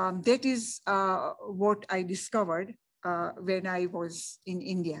that is what I discovered when I was in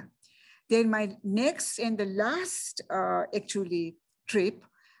India. Then my next and the last actually trip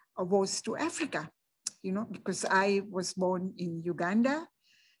was to Africa, because I was born in Uganda,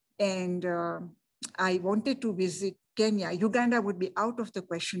 and I wanted to visit Kenya. Uganda would be out of the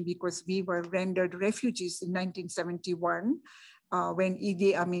question because we were rendered refugees in 1971 when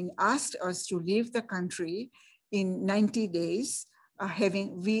Idi Amin asked us to leave the country in 90 days,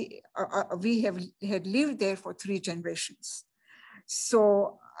 we had lived there for 3 generations.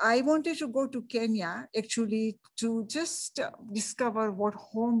 So I wanted to go to Kenya actually to just discover what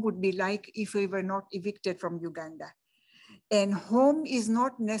home would be like if we were not evicted from Uganda. And home is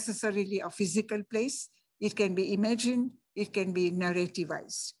not necessarily a physical place. It can be imagined, it can be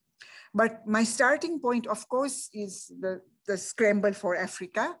narrativized. But my starting point, of course, is the Scramble for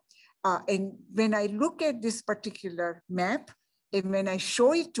Africa. And when I look at this particular map, and when I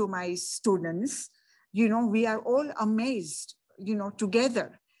show it to my students, we are all amazed,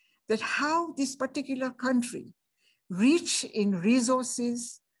 together, that how this particular country, rich in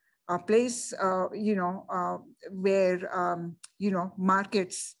resources, a place, where,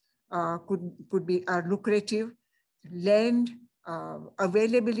 markets are lucrative, land,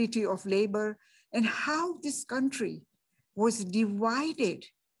 availability of labor, and how this country was divided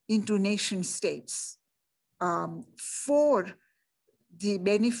into nation states for the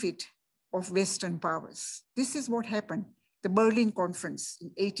benefit of Western powers. This is what happened. The Berlin Conference in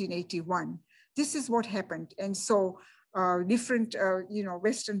 1881. This is what happened. And so different,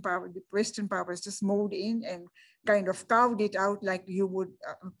 Western powers just moved in and kind of carved it out like you would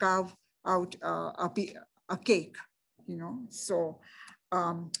carve out a cake, So,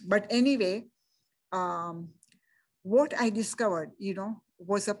 but anyway, what I discovered,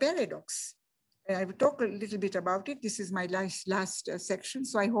 was a paradox. And I will talk a little bit about it. This is my last section,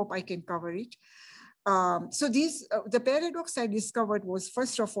 so I hope I can cover it. So the paradox I discovered was,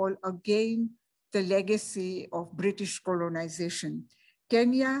 first of all, again, the legacy of British colonization.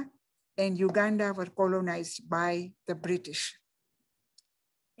 Kenya and Uganda were colonized by the British.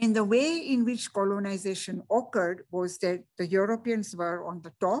 And the way in which colonization occurred was that the Europeans were on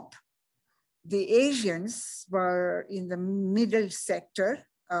the top, the Asians were in the middle sector,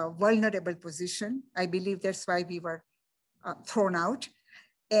 vulnerable position. I believe that's why we were thrown out.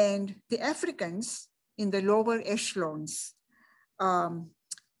 And the Africans in the lower echelons.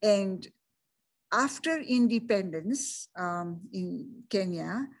 And after independence in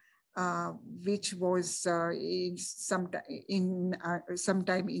Kenya, which was sometime in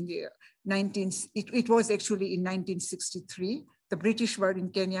the it was actually in 1963. The British were in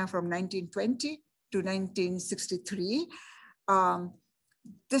Kenya from 1920 to 1963.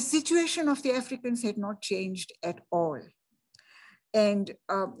 The situation of the Africans had not changed at all. And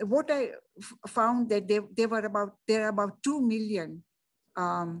what I found that there are about 2 million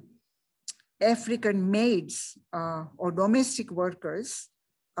African maids or domestic workers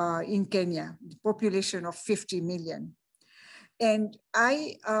in Kenya, the population of 50 million. And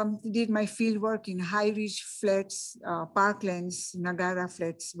I did my field work in high-ridge flats, parklands, Nagara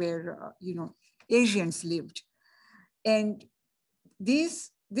flats, where Asians lived. And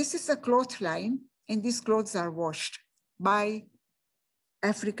this is a cloth line, and these clothes are washed by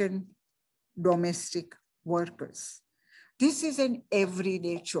African domestic workers. This is an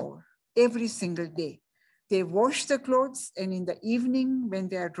everyday chore, every single day. They wash the clothes, and in the evening when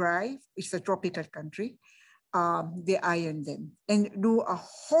they are dry, it's a tropical country, they iron them and do a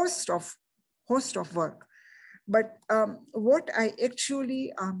host of work. But what I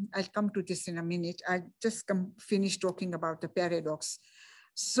actually, I'll come to this in a minute. I just finish talking about the paradox.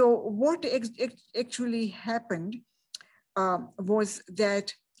 So what actually happened was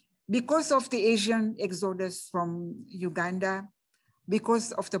that because of the Asian exodus from Uganda,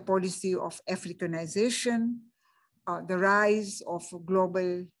 because of the policy of Africanization, the rise of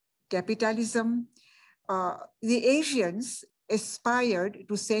global capitalism, the Asians aspired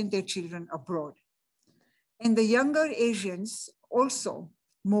to send their children abroad. And the younger Asians also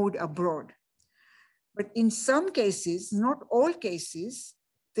moved abroad. But in some cases, not all cases,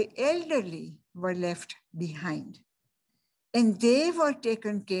 the elderly were left behind. And they were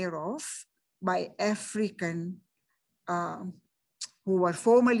taken care of by African who were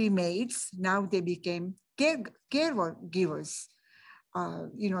formerly maids. Now they became caregivers.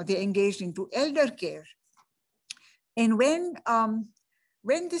 They engaged into elder care. And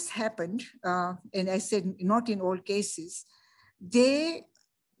when this happened, and I said not in all cases, they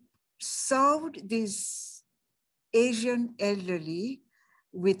served these Asian elderly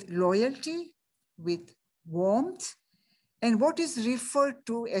with loyalty, with warmth, and what is referred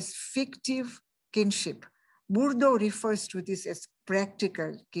to as fictive kinship. Bourdieu refers to this as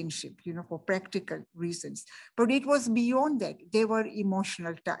practical kinship, for practical reasons. But it was beyond that. They were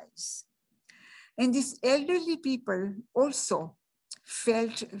emotional ties. And these elderly people also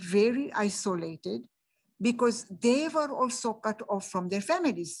felt very isolated because they were also cut off from their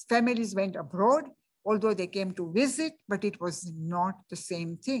families. Families went abroad, although they came to visit, but it was not the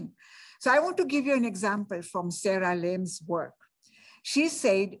same thing. So I want to give you an example from Sarah Lam's work. She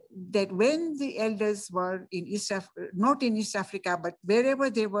said that when the elders were in not in East Africa, but wherever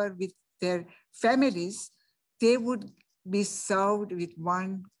they were with their families, they would be served with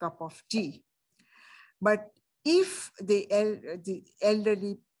 1 cup of tea. But if the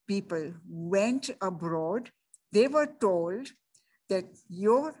elderly people went abroad, they were told that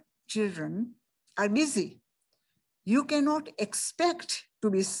your children are busy. You cannot expect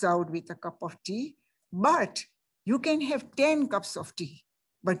to be served with a cup of tea, but you can have 10 cups of tea,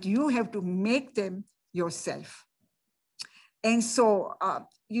 but you have to make them yourself. And so,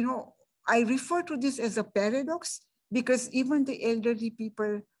 I refer to this as a paradox because even the elderly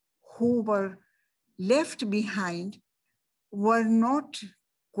people who were left behind were not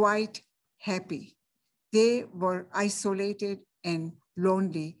quite happy. They were isolated and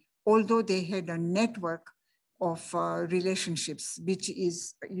lonely, although they had a network of relationships, which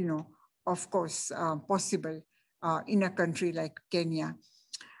is, of course, possible in a country like Kenya.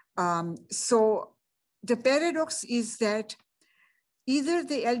 So the paradox is that either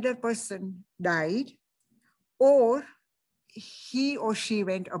the elder person died or he or she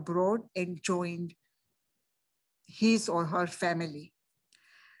went abroad and joined his or her family.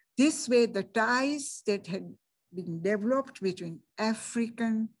 This way, the ties that had been developed between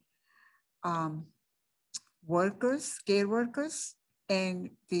African workers, care workers, and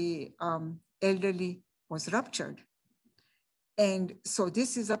the elderly was ruptured. And so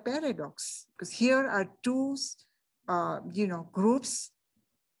this is a paradox because here are two groups,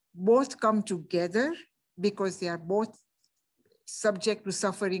 both come together because they are both subject to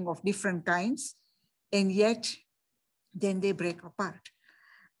suffering of different kinds, and yet then they break apart.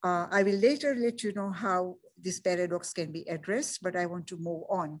 I will later let you know how this paradox can be addressed, but I want to move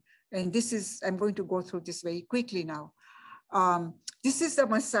on. And this is, I'm going to go through this very quickly now. This is the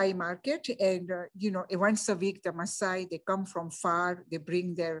Maasai market, and once a week, the Maasai, they come from far, they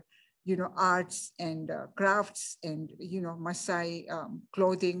bring their, arts and crafts and, Maasai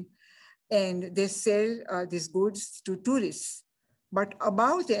clothing, and they sell these goods to tourists. But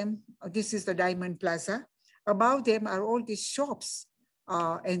above them, this is the Diamond Plaza, above them are all these shops,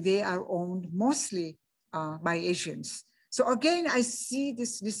 and they are owned mostly by Asians. So again, I see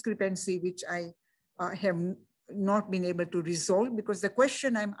this discrepancy, which I have not been able to resolve, because the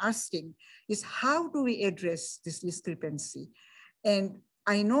question I'm asking is, how do we address this discrepancy? And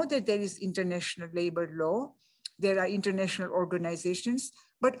I know that there is international labor law, there are international organizations,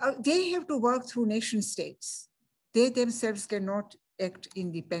 but they have to work through nation states. They themselves cannot act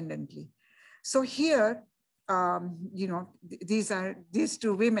independently. So here, these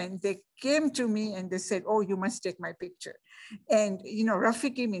two women, they came to me and they said, oh, you must take my picture. And,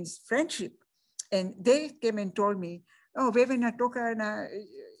 Rafiki means friendship. And they came and told me, oh, wewe natoka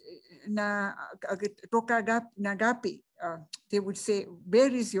na gapi. They would say,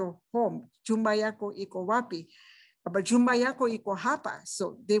 where is your home? Jumba yako iko wapi? But jumba yako iko hapa.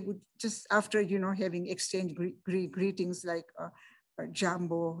 So they would just, after, you know, having exchanged greetings like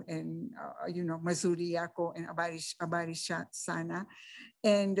jambo and, you know, mazuri yako and abari sana.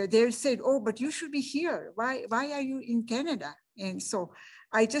 And they said, oh, but you should be here. Why are you in Canada? And so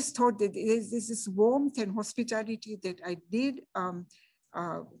I just thought that there's this warmth and hospitality that I did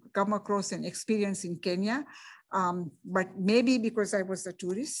come across and experience in Kenya. But maybe because I was a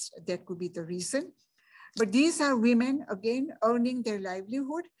tourist, that could be the reason. But these are women, again, earning their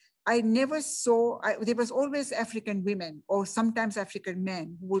livelihood. I never saw, there was always African women or sometimes African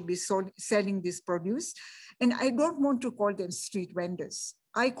men who would be selling this produce. And I don't want to call them street vendors.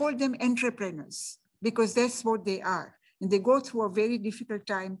 I call them entrepreneurs because that's what they are. And they go through a very difficult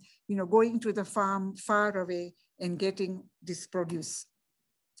time, you know, going to the farm far away and getting this produce.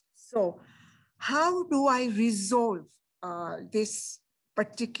 So how do I resolve this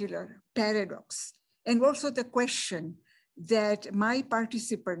particular paradox? And also the question that my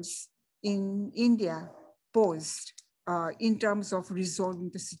participants in India posed in terms of resolving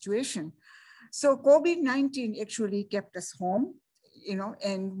the situation. So COVID-19 actually kept us home, you know,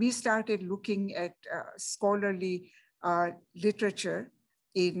 and we started looking at scholarly literature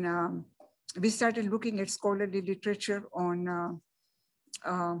on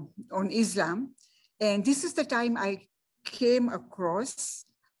Islam. And this is the time I came across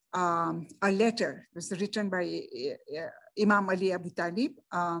a letter. It was written by Imam Ali Abu Talib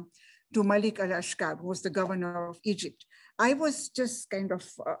to Malik al-Ashkar, who was the governor of Egypt. I was just kind of,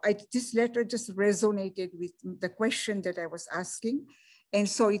 this letter just resonated with the question that I was asking. And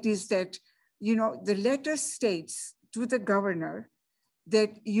so it is that, you know, the letter states to the governor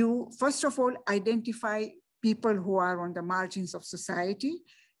that you, first of all, identify people who are on the margins of society,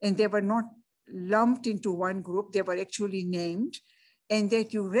 and they were not lumped into one group, they were actually named, and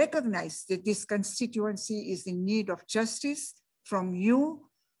that you recognize that this constituency is in need of justice from you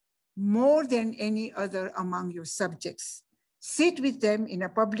more than any other among your subjects. Sit with them in a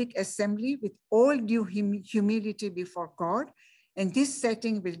public assembly with all due humility before God, and this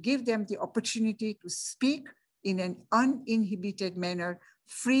setting will give them the opportunity to speak in an uninhibited manner,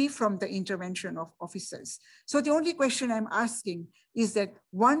 free from the intervention of officers. So the only question I'm asking is that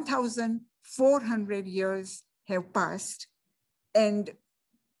 1,400 years have passed, and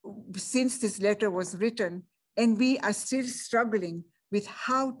since this letter was written, and we are still struggling with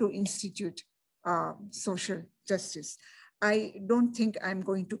how to institute social justice. I don't think I'm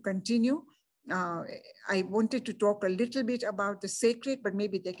going to continue. I wanted to talk a little bit about the sacred, but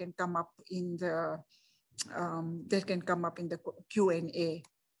maybe they can come up in the Q&A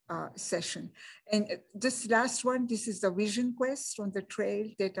session. And this last one, this is the Vision Quest on the trail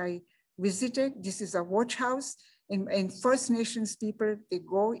that I visited. This is a watch house. And First Nations people, they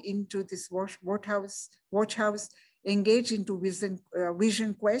go into this watch house, engage into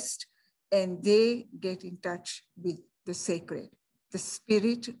Vision Quest, and they get in touch with the sacred, the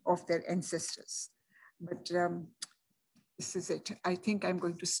spirit of their ancestors. But this is it. I think I'm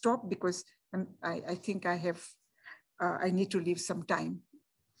going to stop because I think I need to leave some time.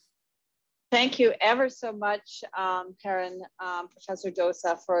 Thank you ever so much, Parin, Professor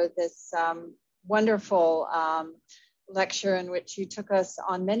Dossa, for this wonderful lecture in which you took us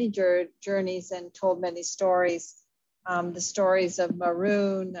on many journeys and told many stories. The stories of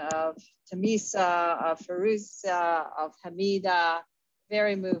Maroon, of Tamisa, of Farouza, of Hamida,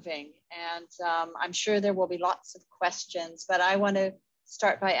 very moving. And I'm sure there will be lots of questions, but I want to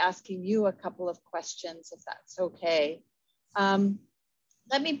start by asking you a couple of questions, if that's okay.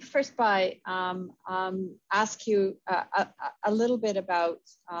 Let me first ask you a little bit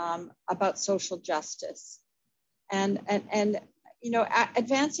about social justice, and you know,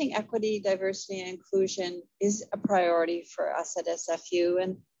 advancing equity, diversity, and inclusion is a priority for us at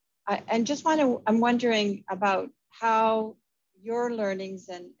SFU, and just I'm wondering about how your learnings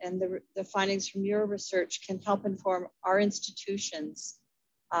and the findings from your research can help inform our institutions,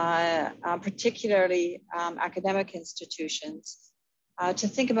 particularly academic institutions, to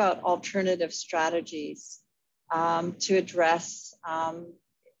think about alternative strategies to address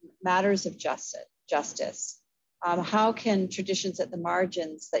matters of justice. How can traditions at the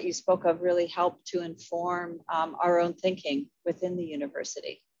margins that you spoke of really help to inform our own thinking within the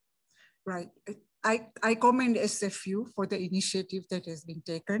university? Right. I commend SFU for the initiative that has been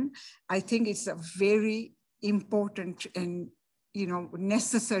taken. I think it's a very important and, you know,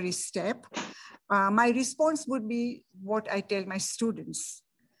 necessary step. My response would be what I tell my students.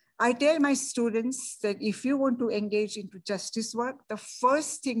 I tell my students that if you want to engage into justice work, the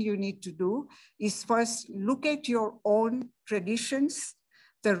first thing you need to do is first look at your own traditions,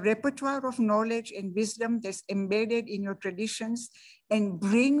 the repertoire of knowledge and wisdom that's embedded in your traditions, and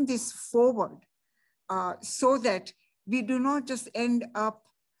bring this forward so that we do not just end up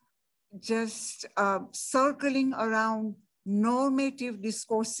just circling around normative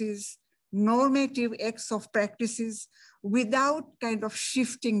discourses, normative acts of practices without kind of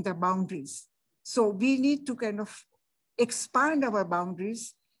shifting the boundaries. So we need to kind of expand our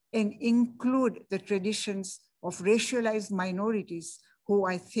boundaries and include the traditions of racialized minorities who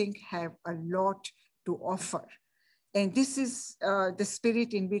I think have a lot to offer. And this is the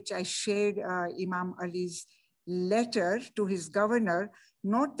spirit in which I shared Imam Ali's letter to his governor.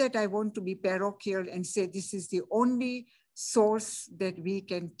 Not that I want to be parochial and say this is the only source that we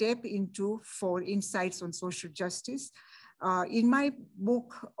can tap into for insights on social justice. In my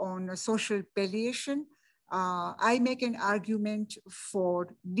book on social palliation, I make an argument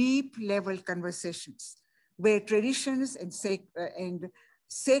for deep level conversations where traditions and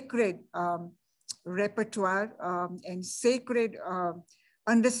sacred repertoire and sacred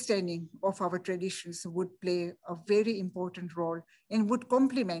understanding of our traditions would play a very important role and would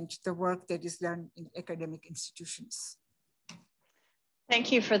complement the work that is done in academic institutions.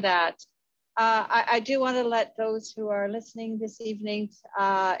 Thank you for that. I do want to let those who are listening this evening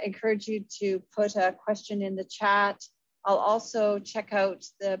encourage you to put a question in the chat. I'll also check out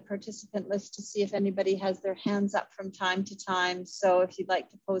the participant list to see if anybody has their hands up from time to time. So if you'd like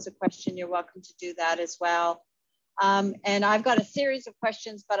to pose a question, you're welcome to do that as well. And I've got a series of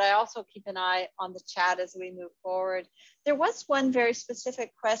questions, but I also keep an eye on the chat as we move forward. There was one very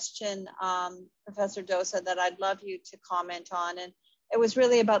specific question, Professor Dossa, that I'd love you to comment on. And it was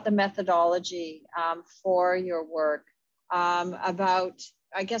really about the methodology for your work, about,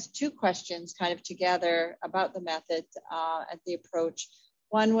 I guess, two questions kind of together about the method and the approach.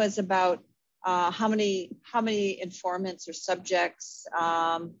 One was about how many informants or subjects,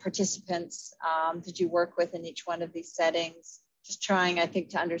 participants did you work with in each one of these settings? Just trying, I think,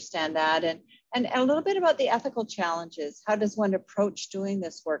 to understand that. And a little bit about the ethical challenges. How does one approach doing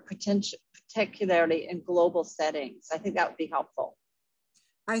this work, particularly in global settings? I think that would be helpful.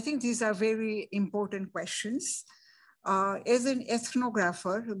 I think these are very important questions. As an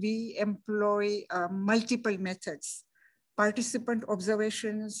ethnographer, we employ multiple methods: participant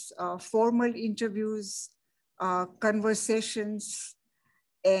observations, formal interviews, conversations,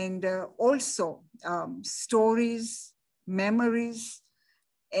 and also stories, memories.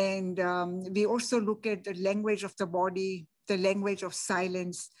 And we also look at the language of the body, the language of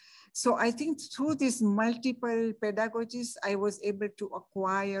silence. So I think through these multiple pedagogies, I was able to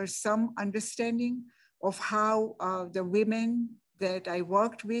acquire some understanding of how the women that I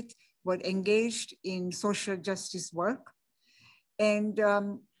worked with were engaged in social justice work. And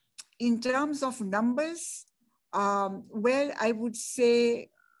in terms of numbers, well, I would say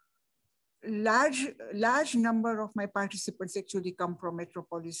large number of my participants actually come from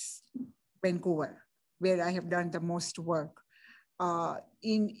Metropolis, Vancouver, where I have done the most work.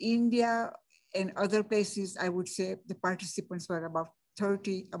 In India and other places, I would say the participants were about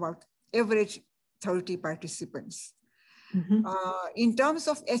average 30 participants. Mm-hmm. In terms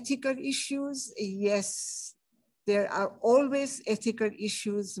of ethical issues, yes, there are always ethical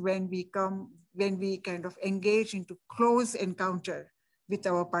issues when we kind of engage into close encounter with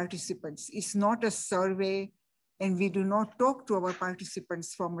our participants. It's not a survey, and we do not talk to our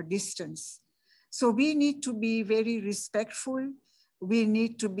participants from a distance. So we need to be very respectful. We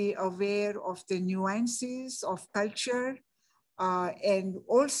need to be aware of the nuances of culture. And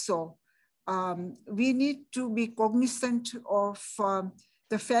also, we need to be cognizant of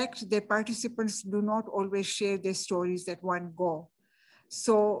the fact that participants do not always share their stories at one go.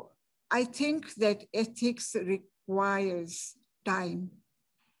 So I think that ethics requires time,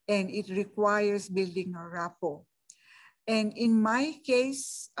 and it requires building a rapport. And in my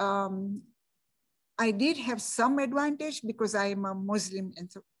case, I did have some advantage because I am a Muslim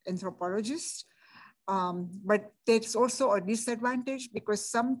anthropologist, but there's also a disadvantage because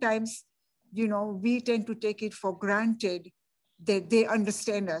sometimes, you know, we tend to take it for granted that they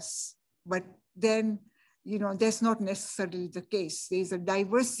understand us, but then, you know, that's not necessarily the case. There's a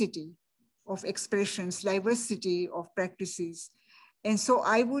diversity of expressions, diversity of practices. And so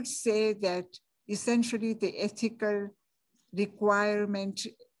I would say that essentially the ethical requirement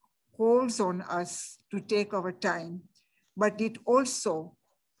calls on us to take our time, but it also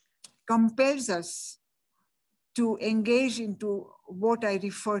compels us to engage into what I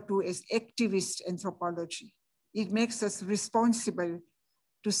refer to as activist anthropology. It makes us responsible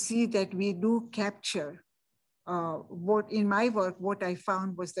to see that we do capture what in my work, what I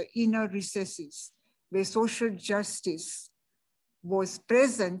found was the inner recesses where social justice was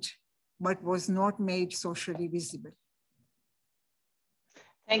present, but was not made socially visible.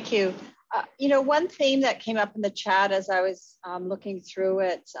 Thank you. You know, one theme that came up in the chat as I was looking through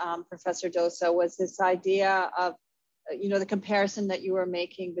it, Professor Dossa, was this idea of, you know, the comparison that you were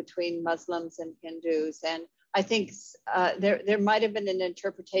making between Muslims and Hindus. And I think there might have been an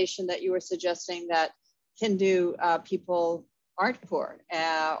interpretation that you were suggesting that Hindu people aren't poor,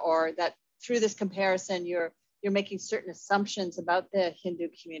 or that through this comparison, you're making certain assumptions about the Hindu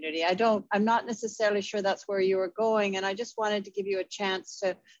community. I'm not necessarily sure that's where you were going. And I just wanted to give you a chance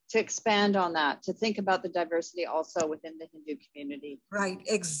to expand on that, to think about the diversity also within the Hindu community. Right,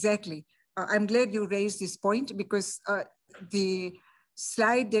 exactly. I'm glad you raised this point, because the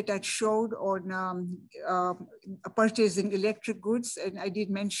slide that I showed on purchasing electric goods, and I did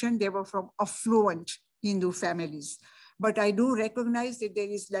mention they were from affluent Hindu families. But I do recognize that there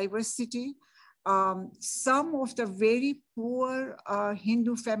is diversity. Some of the very poor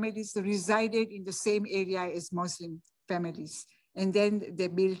Hindu families resided in the same area as Muslim families. And then they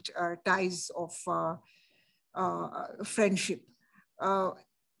built ties of friendship.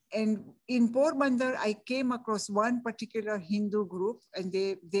 And in Porbandar, I came across one particular Hindu group, and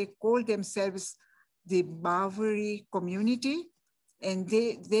they called themselves the Bawari community. And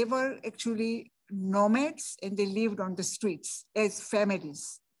they were actually nomads, and they lived on the streets as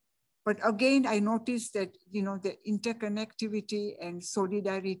families. But again, I noticed that, you know, the interconnectivity and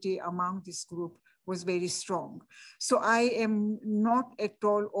solidarity among this group was very strong. So I am not at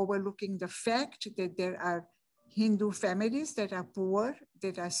all overlooking the fact that there are Hindu families that are poor,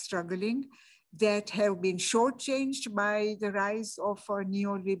 that are struggling, that have been shortchanged by the rise of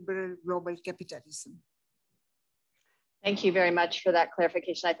neoliberal global capitalism. Thank you very much for that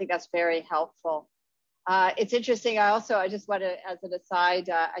clarification. I think that's very helpful. It's interesting. I just want to, as an aside,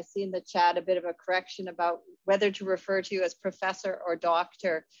 I see in the chat a bit of a correction about whether to refer to you as professor or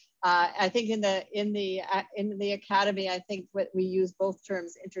doctor. I think in the academy, I think we use both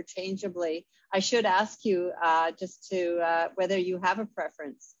terms interchangeably. I should ask you just to whether you have a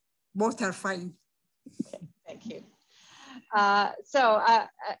preference. Both are fine. Okay, thank you.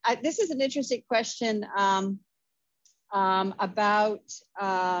 This is an interesting question about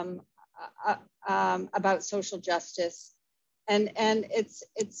social justice, and it's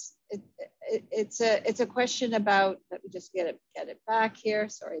a question about, let me just get it back here.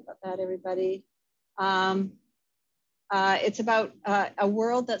 Sorry about that, everybody. It's about a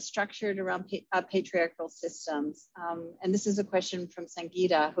world that's structured around patriarchal systems. And this is a question from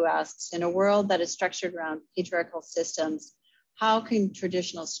Sangeeta, who asks, in a world that is structured around patriarchal systems, how can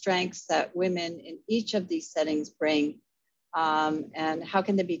traditional strengths that women in each of these settings bring, and how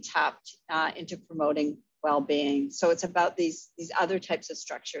can they be tapped into promoting well-being? So it's about these other types of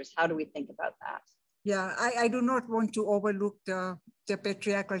structures. How do we think about that? Yeah, I do not want to overlook the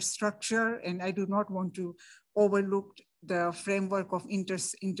patriarchal structure, and I do not want to overlook the framework of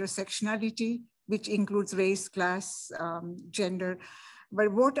intersectionality, which includes race, class, gender. But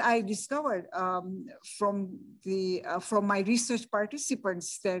what I discovered from my research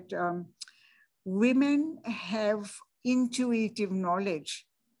participants, that women have intuitive knowledge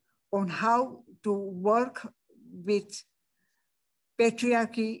on how to work with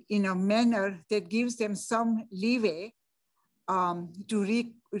patriarchy in a manner that gives them some leeway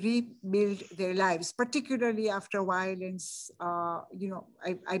to rebuild their lives, particularly after violence,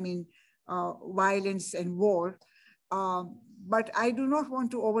 violence and war. But I do not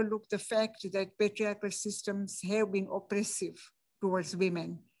want to overlook the fact that patriarchal systems have been oppressive towards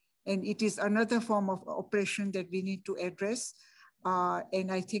women. And it is another form of oppression that we need to address.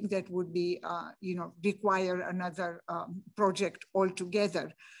 And I think that would be, require another project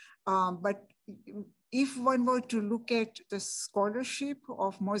altogether. But if one were to look at the scholarship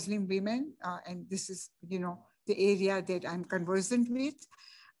of Muslim women, and this is, the area that I'm conversant with,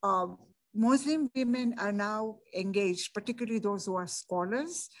 Muslim women are now engaged, particularly those who are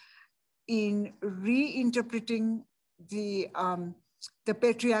scholars, in reinterpreting the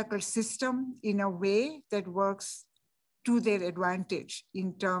patriarchal system in a way that works to their advantage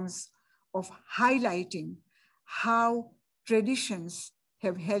in terms of highlighting how traditions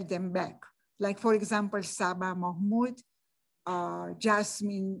have held them back. Like, for example, Saba Mahmoud,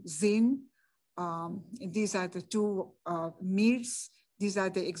 Jasmine Zin, these are the two Mirs. These are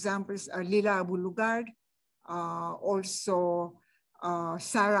the examples, Lila Abu Lugard, also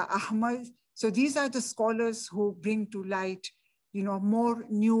Sarah Ahmad. So these are the scholars who bring to light, more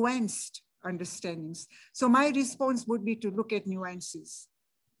nuanced understandings. So my response would be to look at nuances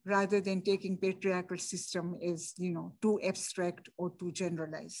rather than taking patriarchal system as, too abstract or too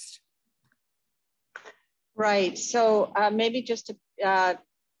generalized. Right. So maybe just to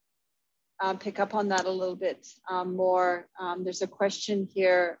pick up on that a little bit more, there's a question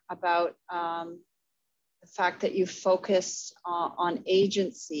here about the fact that you focus on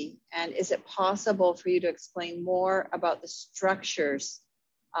agency, and is it possible for you to explain more about the structures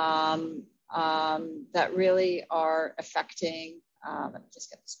that really are affecting, let me just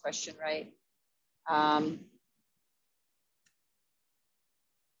get this question right.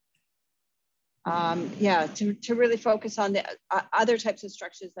 To really focus on the other types of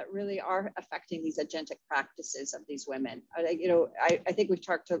structures that really are affecting these agentic practices of these women. I think we've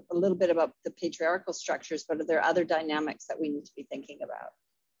talked a little bit about the patriarchal structures, but are there other dynamics that we need to be thinking about?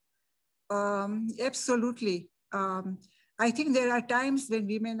 Absolutely. I think there are times when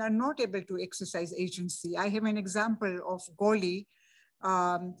women are not able to exercise agency. I have an example of Goli.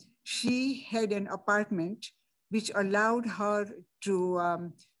 She had an apartment which allowed her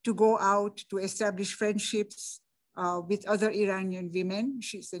to go out, to establish friendships with other Iranian women.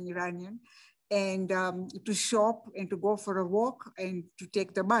 She's an Iranian, and to shop and to go for a walk and to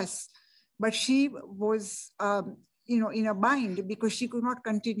take the bus. But she was, in a bind because she could not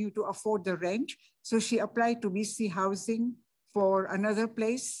continue to afford the rent. So she applied to BC Housing for another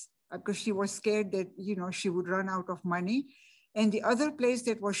place because she was scared that, she would run out of money. And the other place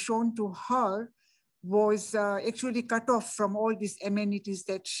that was shown to her was actually cut off from all these amenities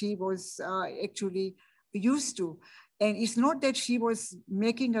that she was actually used to. And it's not that she was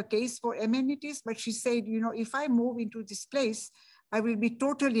making a case for amenities, but she said, if I move into this place, I will be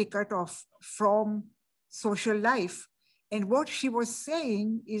totally cut off from social life. And what she was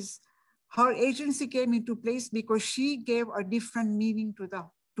saying is her agency came into place because she gave a different meaning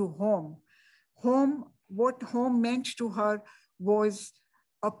to home. What home meant to her was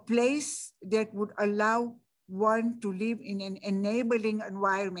a place that would allow one to live in an enabling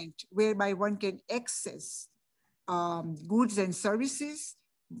environment whereby one can access goods and services,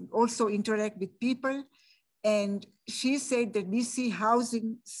 also interact with people. And she said that BC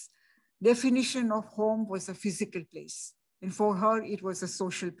Housing's definition of home was a physical place. And for her, it was a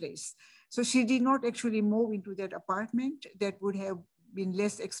social place. So she did not actually move into that apartment that would have been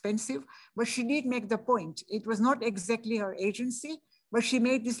less expensive, but she did make the point. It was not exactly her agency, but she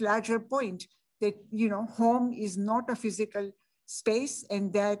made this larger point that, home is not a physical space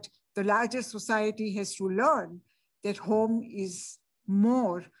and that the larger society has to learn that home is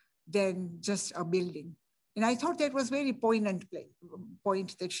more than just a building. And I thought that was very poignant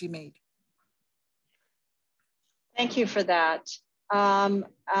point that she made. Thank you for that.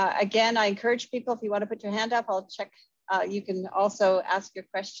 Again, I encourage people, if you want to put your hand up, I'll check. You can also ask your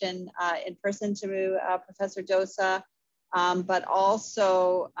question in person to Professor Dossa. But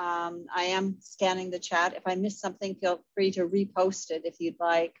also, I am scanning the chat. If I missed something, feel free to repost it if you'd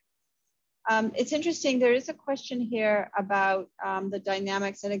like. It's interesting, there is a question here about the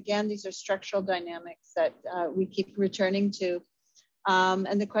dynamics. And again, these are structural dynamics that we keep returning to.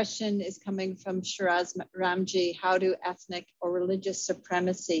 And the question is coming from Shiraz Ramji: how do ethnic or religious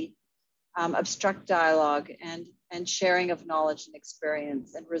supremacy obstruct dialogue and sharing of knowledge and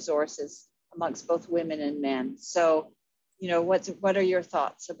experience and resources amongst both women and men? So, what are your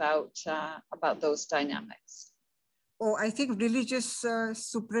thoughts about those dynamics? Oh, I think religious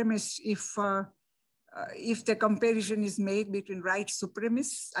supremacy, if the comparison is made between white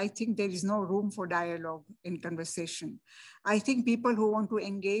supremacists, I think there is no room for dialogue and conversation. I think people who want to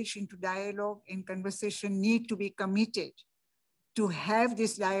engage into dialogue and conversation need to be committed to have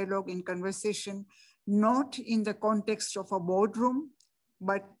this dialogue and conversation, not in the context of a boardroom,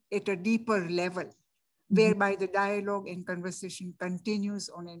 but at a deeper level, whereby the dialogue and conversation continues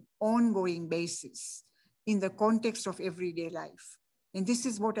on an ongoing basis in the context of everyday life. And this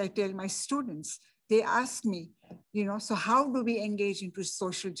is what I tell my students. They ask me, so how do we engage into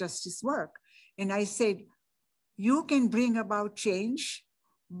social justice work? And I said, you can bring about change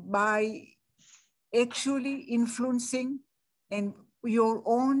by actually influencing and your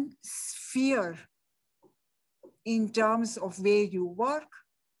own sphere in terms of where you work,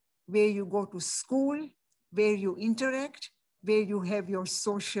 where you go to school, where you interact, where you have your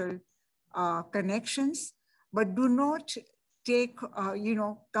social connections, but do not take,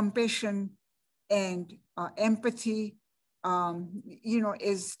 compassion and empathy,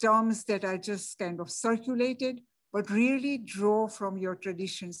 as terms that are just kind of circulated, but really draw from your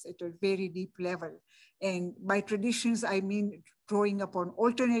traditions at a very deep level. And by traditions, I mean drawing upon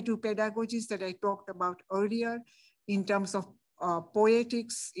alternative pedagogies that I talked about earlier in terms of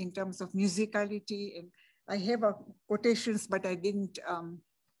poetics, in terms of musicality. And I have quotations, but I didn't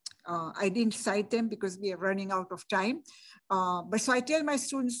I didn't cite them because we are running out of time. But so I tell my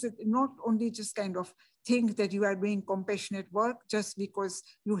students that not only just kind of think that you are doing compassionate work just because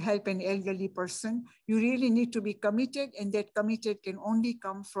you help an elderly person. You really need to be committed, and that committed can only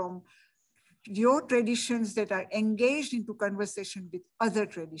come from your traditions that are engaged into conversation with other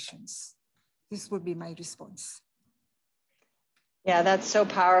traditions. This would be my response. Yeah, that's so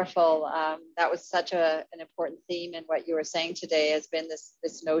powerful. That was such an important theme in what you were saying today, has been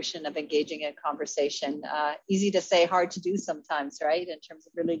this notion of engaging in conversation. Easy to say, hard to do sometimes, right? In terms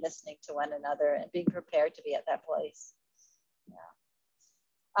of really listening to one another and being prepared to be at that place.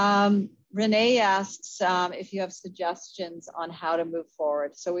 Yeah. Renee asks if you have suggestions on how to move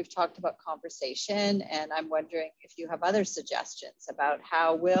forward. So we've talked about conversation, and I'm wondering if you have other suggestions about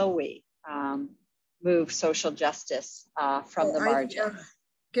how will we move social justice from the margins.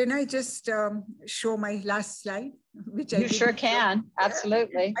 Can I just show my last slide? Which you sure can,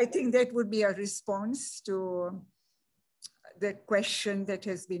 absolutely. I think that would be a response to the question that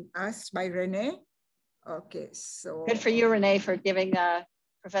has been asked by Renee. Okay, so. Good for you, Renee, for giving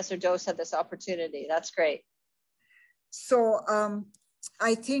Professor Dossa this opportunity. That's great. So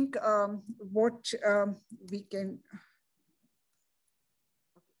I think what we can,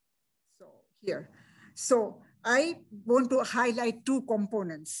 so here. So I want to highlight two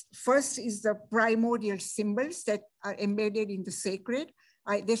components. First is the primordial symbols that are embedded in the sacred.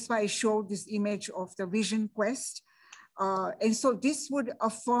 That's why I showed this image of the vision quest. And so this would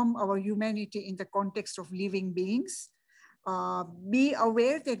affirm our humanity in the context of living beings. Be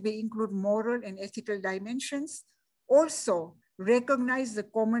aware that we include moral and ethical dimensions. Also recognize the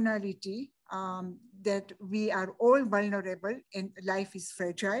commonality that we are all vulnerable and life is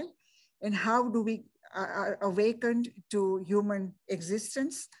fragile. And how do we are awakened to human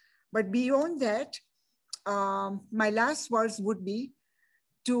existence? But beyond that, my last words would be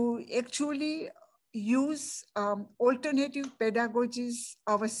to actually use alternative pedagogies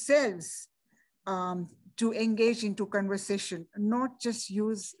ourselves to engage into conversation, not just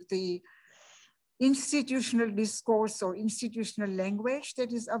use the institutional discourse or institutional language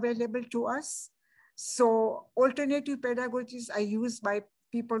that is available to us. So alternative pedagogies are used by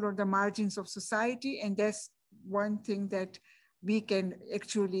people on the margins of society, and that's one thing that we can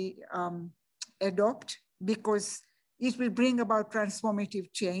actually adopt, because it will bring about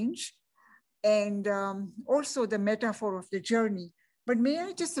transformative change, and also the metaphor of the journey. But may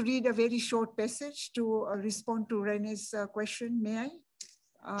I just read a very short passage to respond to Renee's question, may I?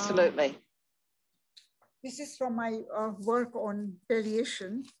 Absolutely. This is from my work on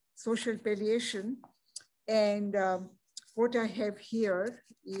palliation, social palliation, and what I have here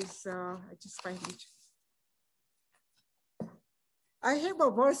is, I just find it. I have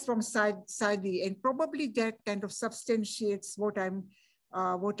a verse from Sadi, and probably that kind of substantiates what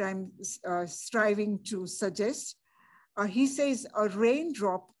I'm striving to suggest. He says, a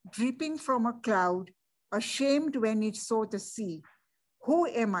raindrop dripping from a cloud, ashamed when it saw the sea. Who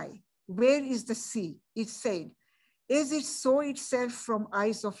am I? Where is the sea? It said, as it saw itself from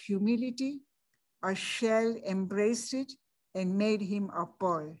eyes of humility, a shell embraced it and made him a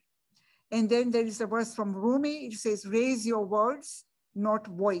pearl. And then there is a verse from Rumi. It says, raise your words, not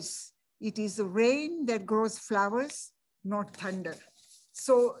voice. It is the rain that grows flowers, not thunder.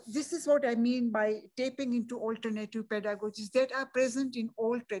 So this is what I mean by tapping into alternative pedagogies that are present in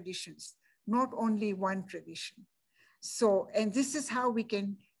all traditions, not only one tradition. So, and this is how we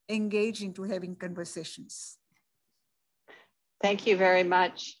can engage into having conversations. Thank you very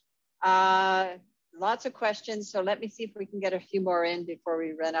much. Lots of questions, so let me see if we can get a few more in before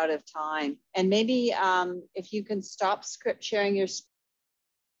we run out of time. And maybe if you can stop sharing your screen.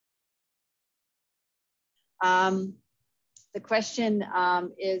 The question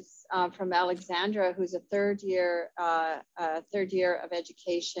is from Alexandra, who's a third year of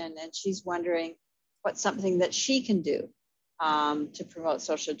education, and she's wondering what's something that she can do to promote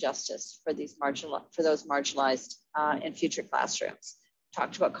social justice for those marginalized in future classrooms.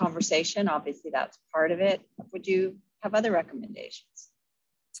 Talked about conversation, obviously that's part of it. Would you have other recommendations?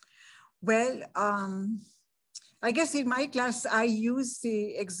 Well, I guess in my class, I use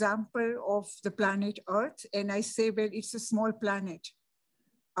the example of the planet Earth, and I say, well, it's a small planet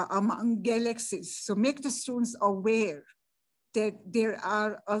among galaxies. So make the students aware that there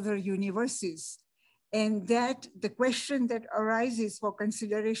are other universes, and that the question that arises for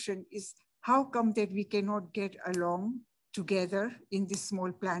consideration is, how come that we cannot get along together in this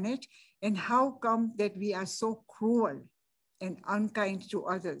small planet? And how come that we are so cruel and unkind to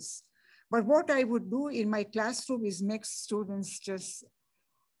others? But what I would do in my classroom is make students just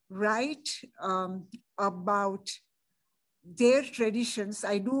write about their traditions,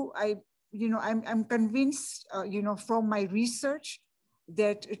 I'm convinced, from my research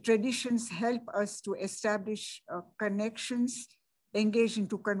that traditions help us to establish connections, engage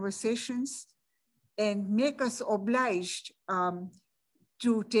into conversations, and make us obliged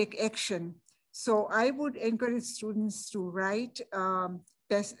to take action. So I would encourage students to write a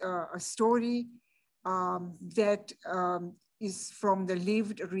story that is from the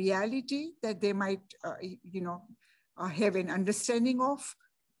lived reality that they might, have an understanding of,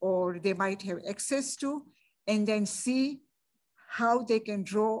 or they might have access to, and then see how they can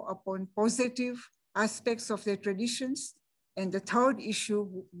draw upon positive aspects of their traditions. And the third issue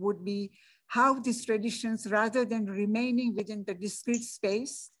would be how these traditions, rather than remaining within the discrete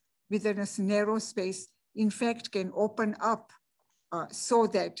space, within a narrow space, in fact, can open up so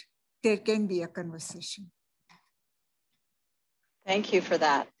that there can be a conversation. Thank you for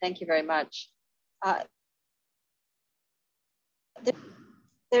that. Thank you very much.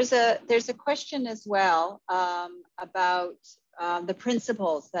 There's a question as well about the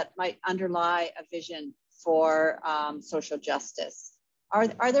principles that might underlie a vision for social justice.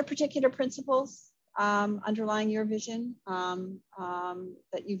 Are there particular principles underlying your vision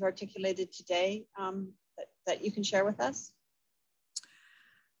that you've articulated today that you can share with us?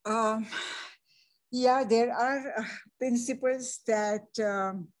 Yeah, there are principles that,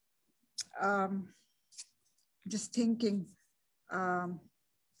 just thinking,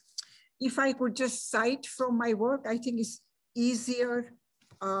 if I could just cite from my work, I think it's easier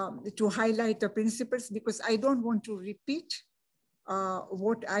to highlight the principles, because I don't want to repeat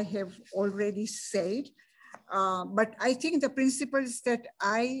what I have already said. But I think the principles that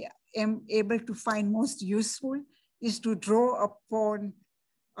I am able to find most useful is to draw upon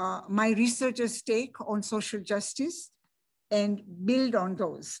my researcher's take on social justice and build on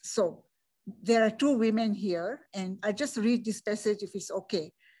those. So there are two women here, and I just read this passage if it's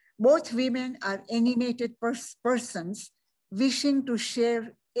okay. Both women are animated persons wishing to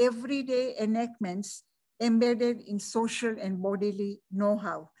share everyday enactments embedded in social and bodily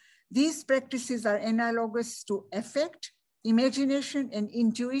know-how. These practices are analogous to affect, imagination, and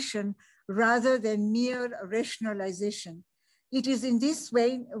intuition rather than mere rationalization. It is in this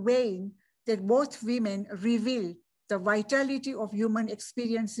vein that both women reveal the vitality of human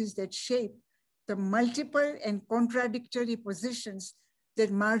experiences that shape the multiple and contradictory positions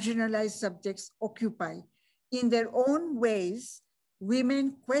that marginalized subjects occupy. In their own ways,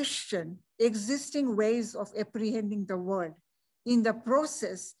 women question existing ways of apprehending the world. In the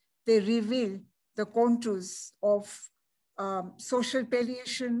process, they reveal the contours of social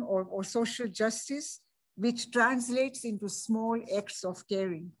palliation or social justice, which translates into small acts of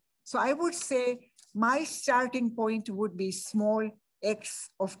caring. So I would say my starting point would be small acts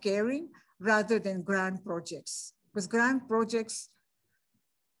of caring rather than grand projects, because grand projects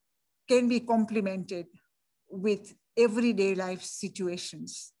can be complemented with everyday life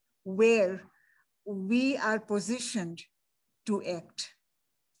situations where we are positioned to act.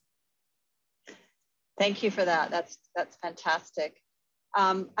 Thank you for that. That's fantastic.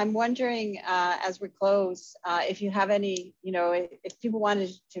 I'm wondering, as we close, if you have any, if people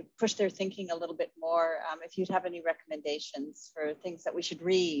wanted to push their thinking a little bit more, if you'd have any recommendations for things that we should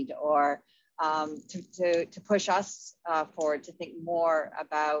read, or to push us forward to think more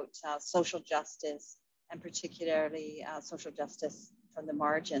about social justice, and particularly social justice from the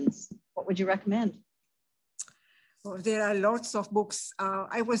margins. What would you recommend? Well, there are lots of books.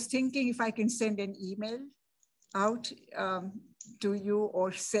 I was thinking if I can send an email out to you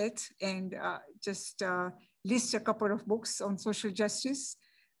or Seth, and just list a couple of books on social justice.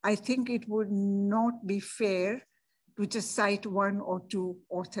 I think it would not be fair to just cite one or two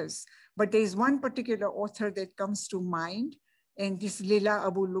authors, but there is one particular author that comes to mind, and this is Lila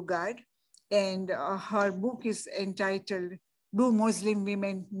Abu Lugard, and her book is entitled, Do Muslim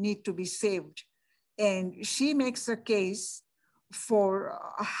Women Need to Be Saved? And she makes a case for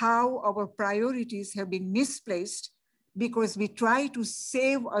how our priorities have been misplaced because we try to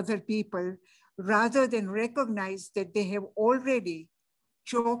save other people rather than recognize that they have already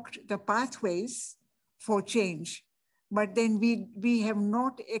choked the pathways for change. But then we have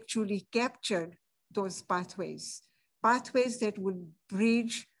not actually captured those pathways that would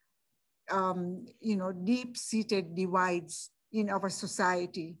bridge deep-seated divides in our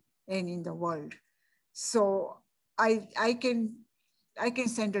society and in the world. So I can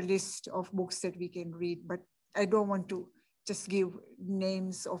send a list of books that we can read, but I don't want to just give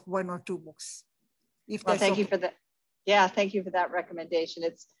names of one or two books. If well, that's thank okay. you for that. Yeah, thank you for that recommendation.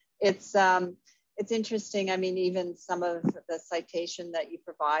 It's it's interesting. I mean, even some of the citation that you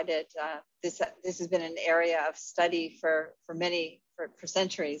provided, this has been an area of study for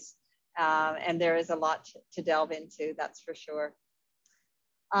centuries, and there is a lot to delve into. That's for sure.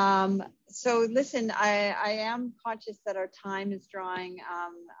 So listen, I am conscious that our time is drawing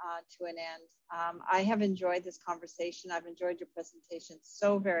to an end. I have enjoyed this conversation. I've enjoyed your presentation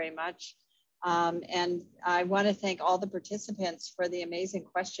so very much. And I want to thank all the participants for the amazing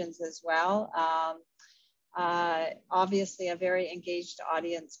questions as well. Obviously a very engaged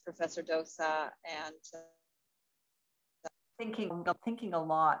audience, Professor Dossa, and thinking a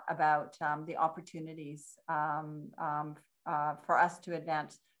lot about the opportunities for us to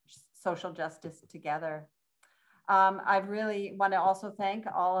advance social justice together. I really want to also thank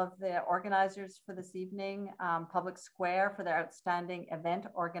all of the organizers for this evening, Public Square for their outstanding event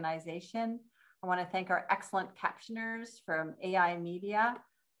organization. I want to thank our excellent captioners from AI Media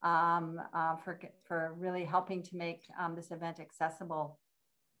for really helping to make this event accessible.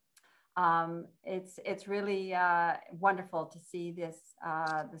 It's really wonderful to see this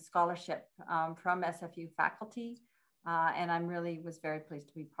the scholarship from SFU faculty, and I'm really was very pleased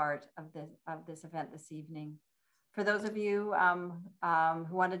to be part of this event this evening. For those of you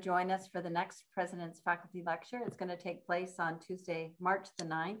who want to join us for the next President's Faculty Lecture, it's going to take place on Tuesday, March the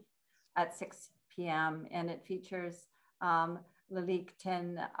 9th at 6 p.m. and it features Lalik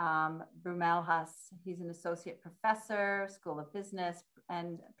Tin Brumelhas. He's an associate professor, School of Business,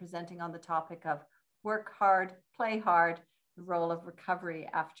 and presenting on the topic of work hard, play hard, the role of recovery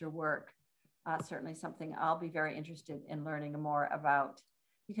after work. Certainly something I'll be very interested in learning more about.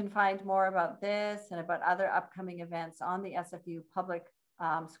 You can find more about this and about other upcoming events on the SFU Public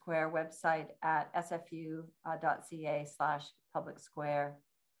Square website at sfu.ca/public square.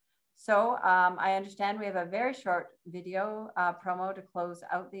 So I understand we have a very short video promo to close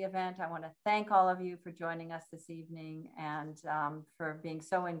out the event. I want to thank all of you for joining us this evening and for being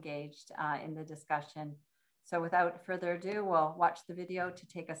so engaged in the discussion. So without further ado, we'll watch the video to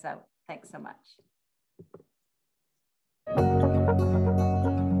take us out. Thanks so much.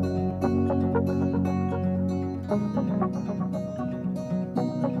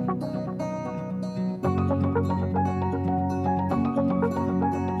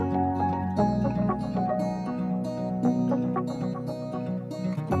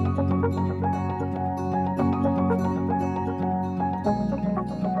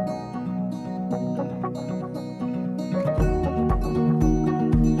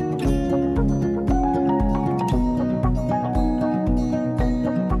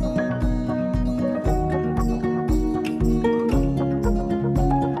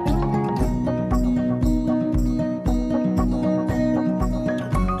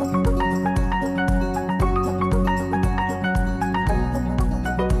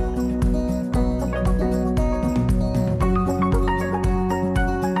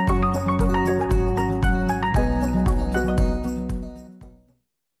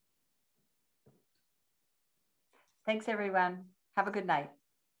 Thanks, everyone. Have a good night.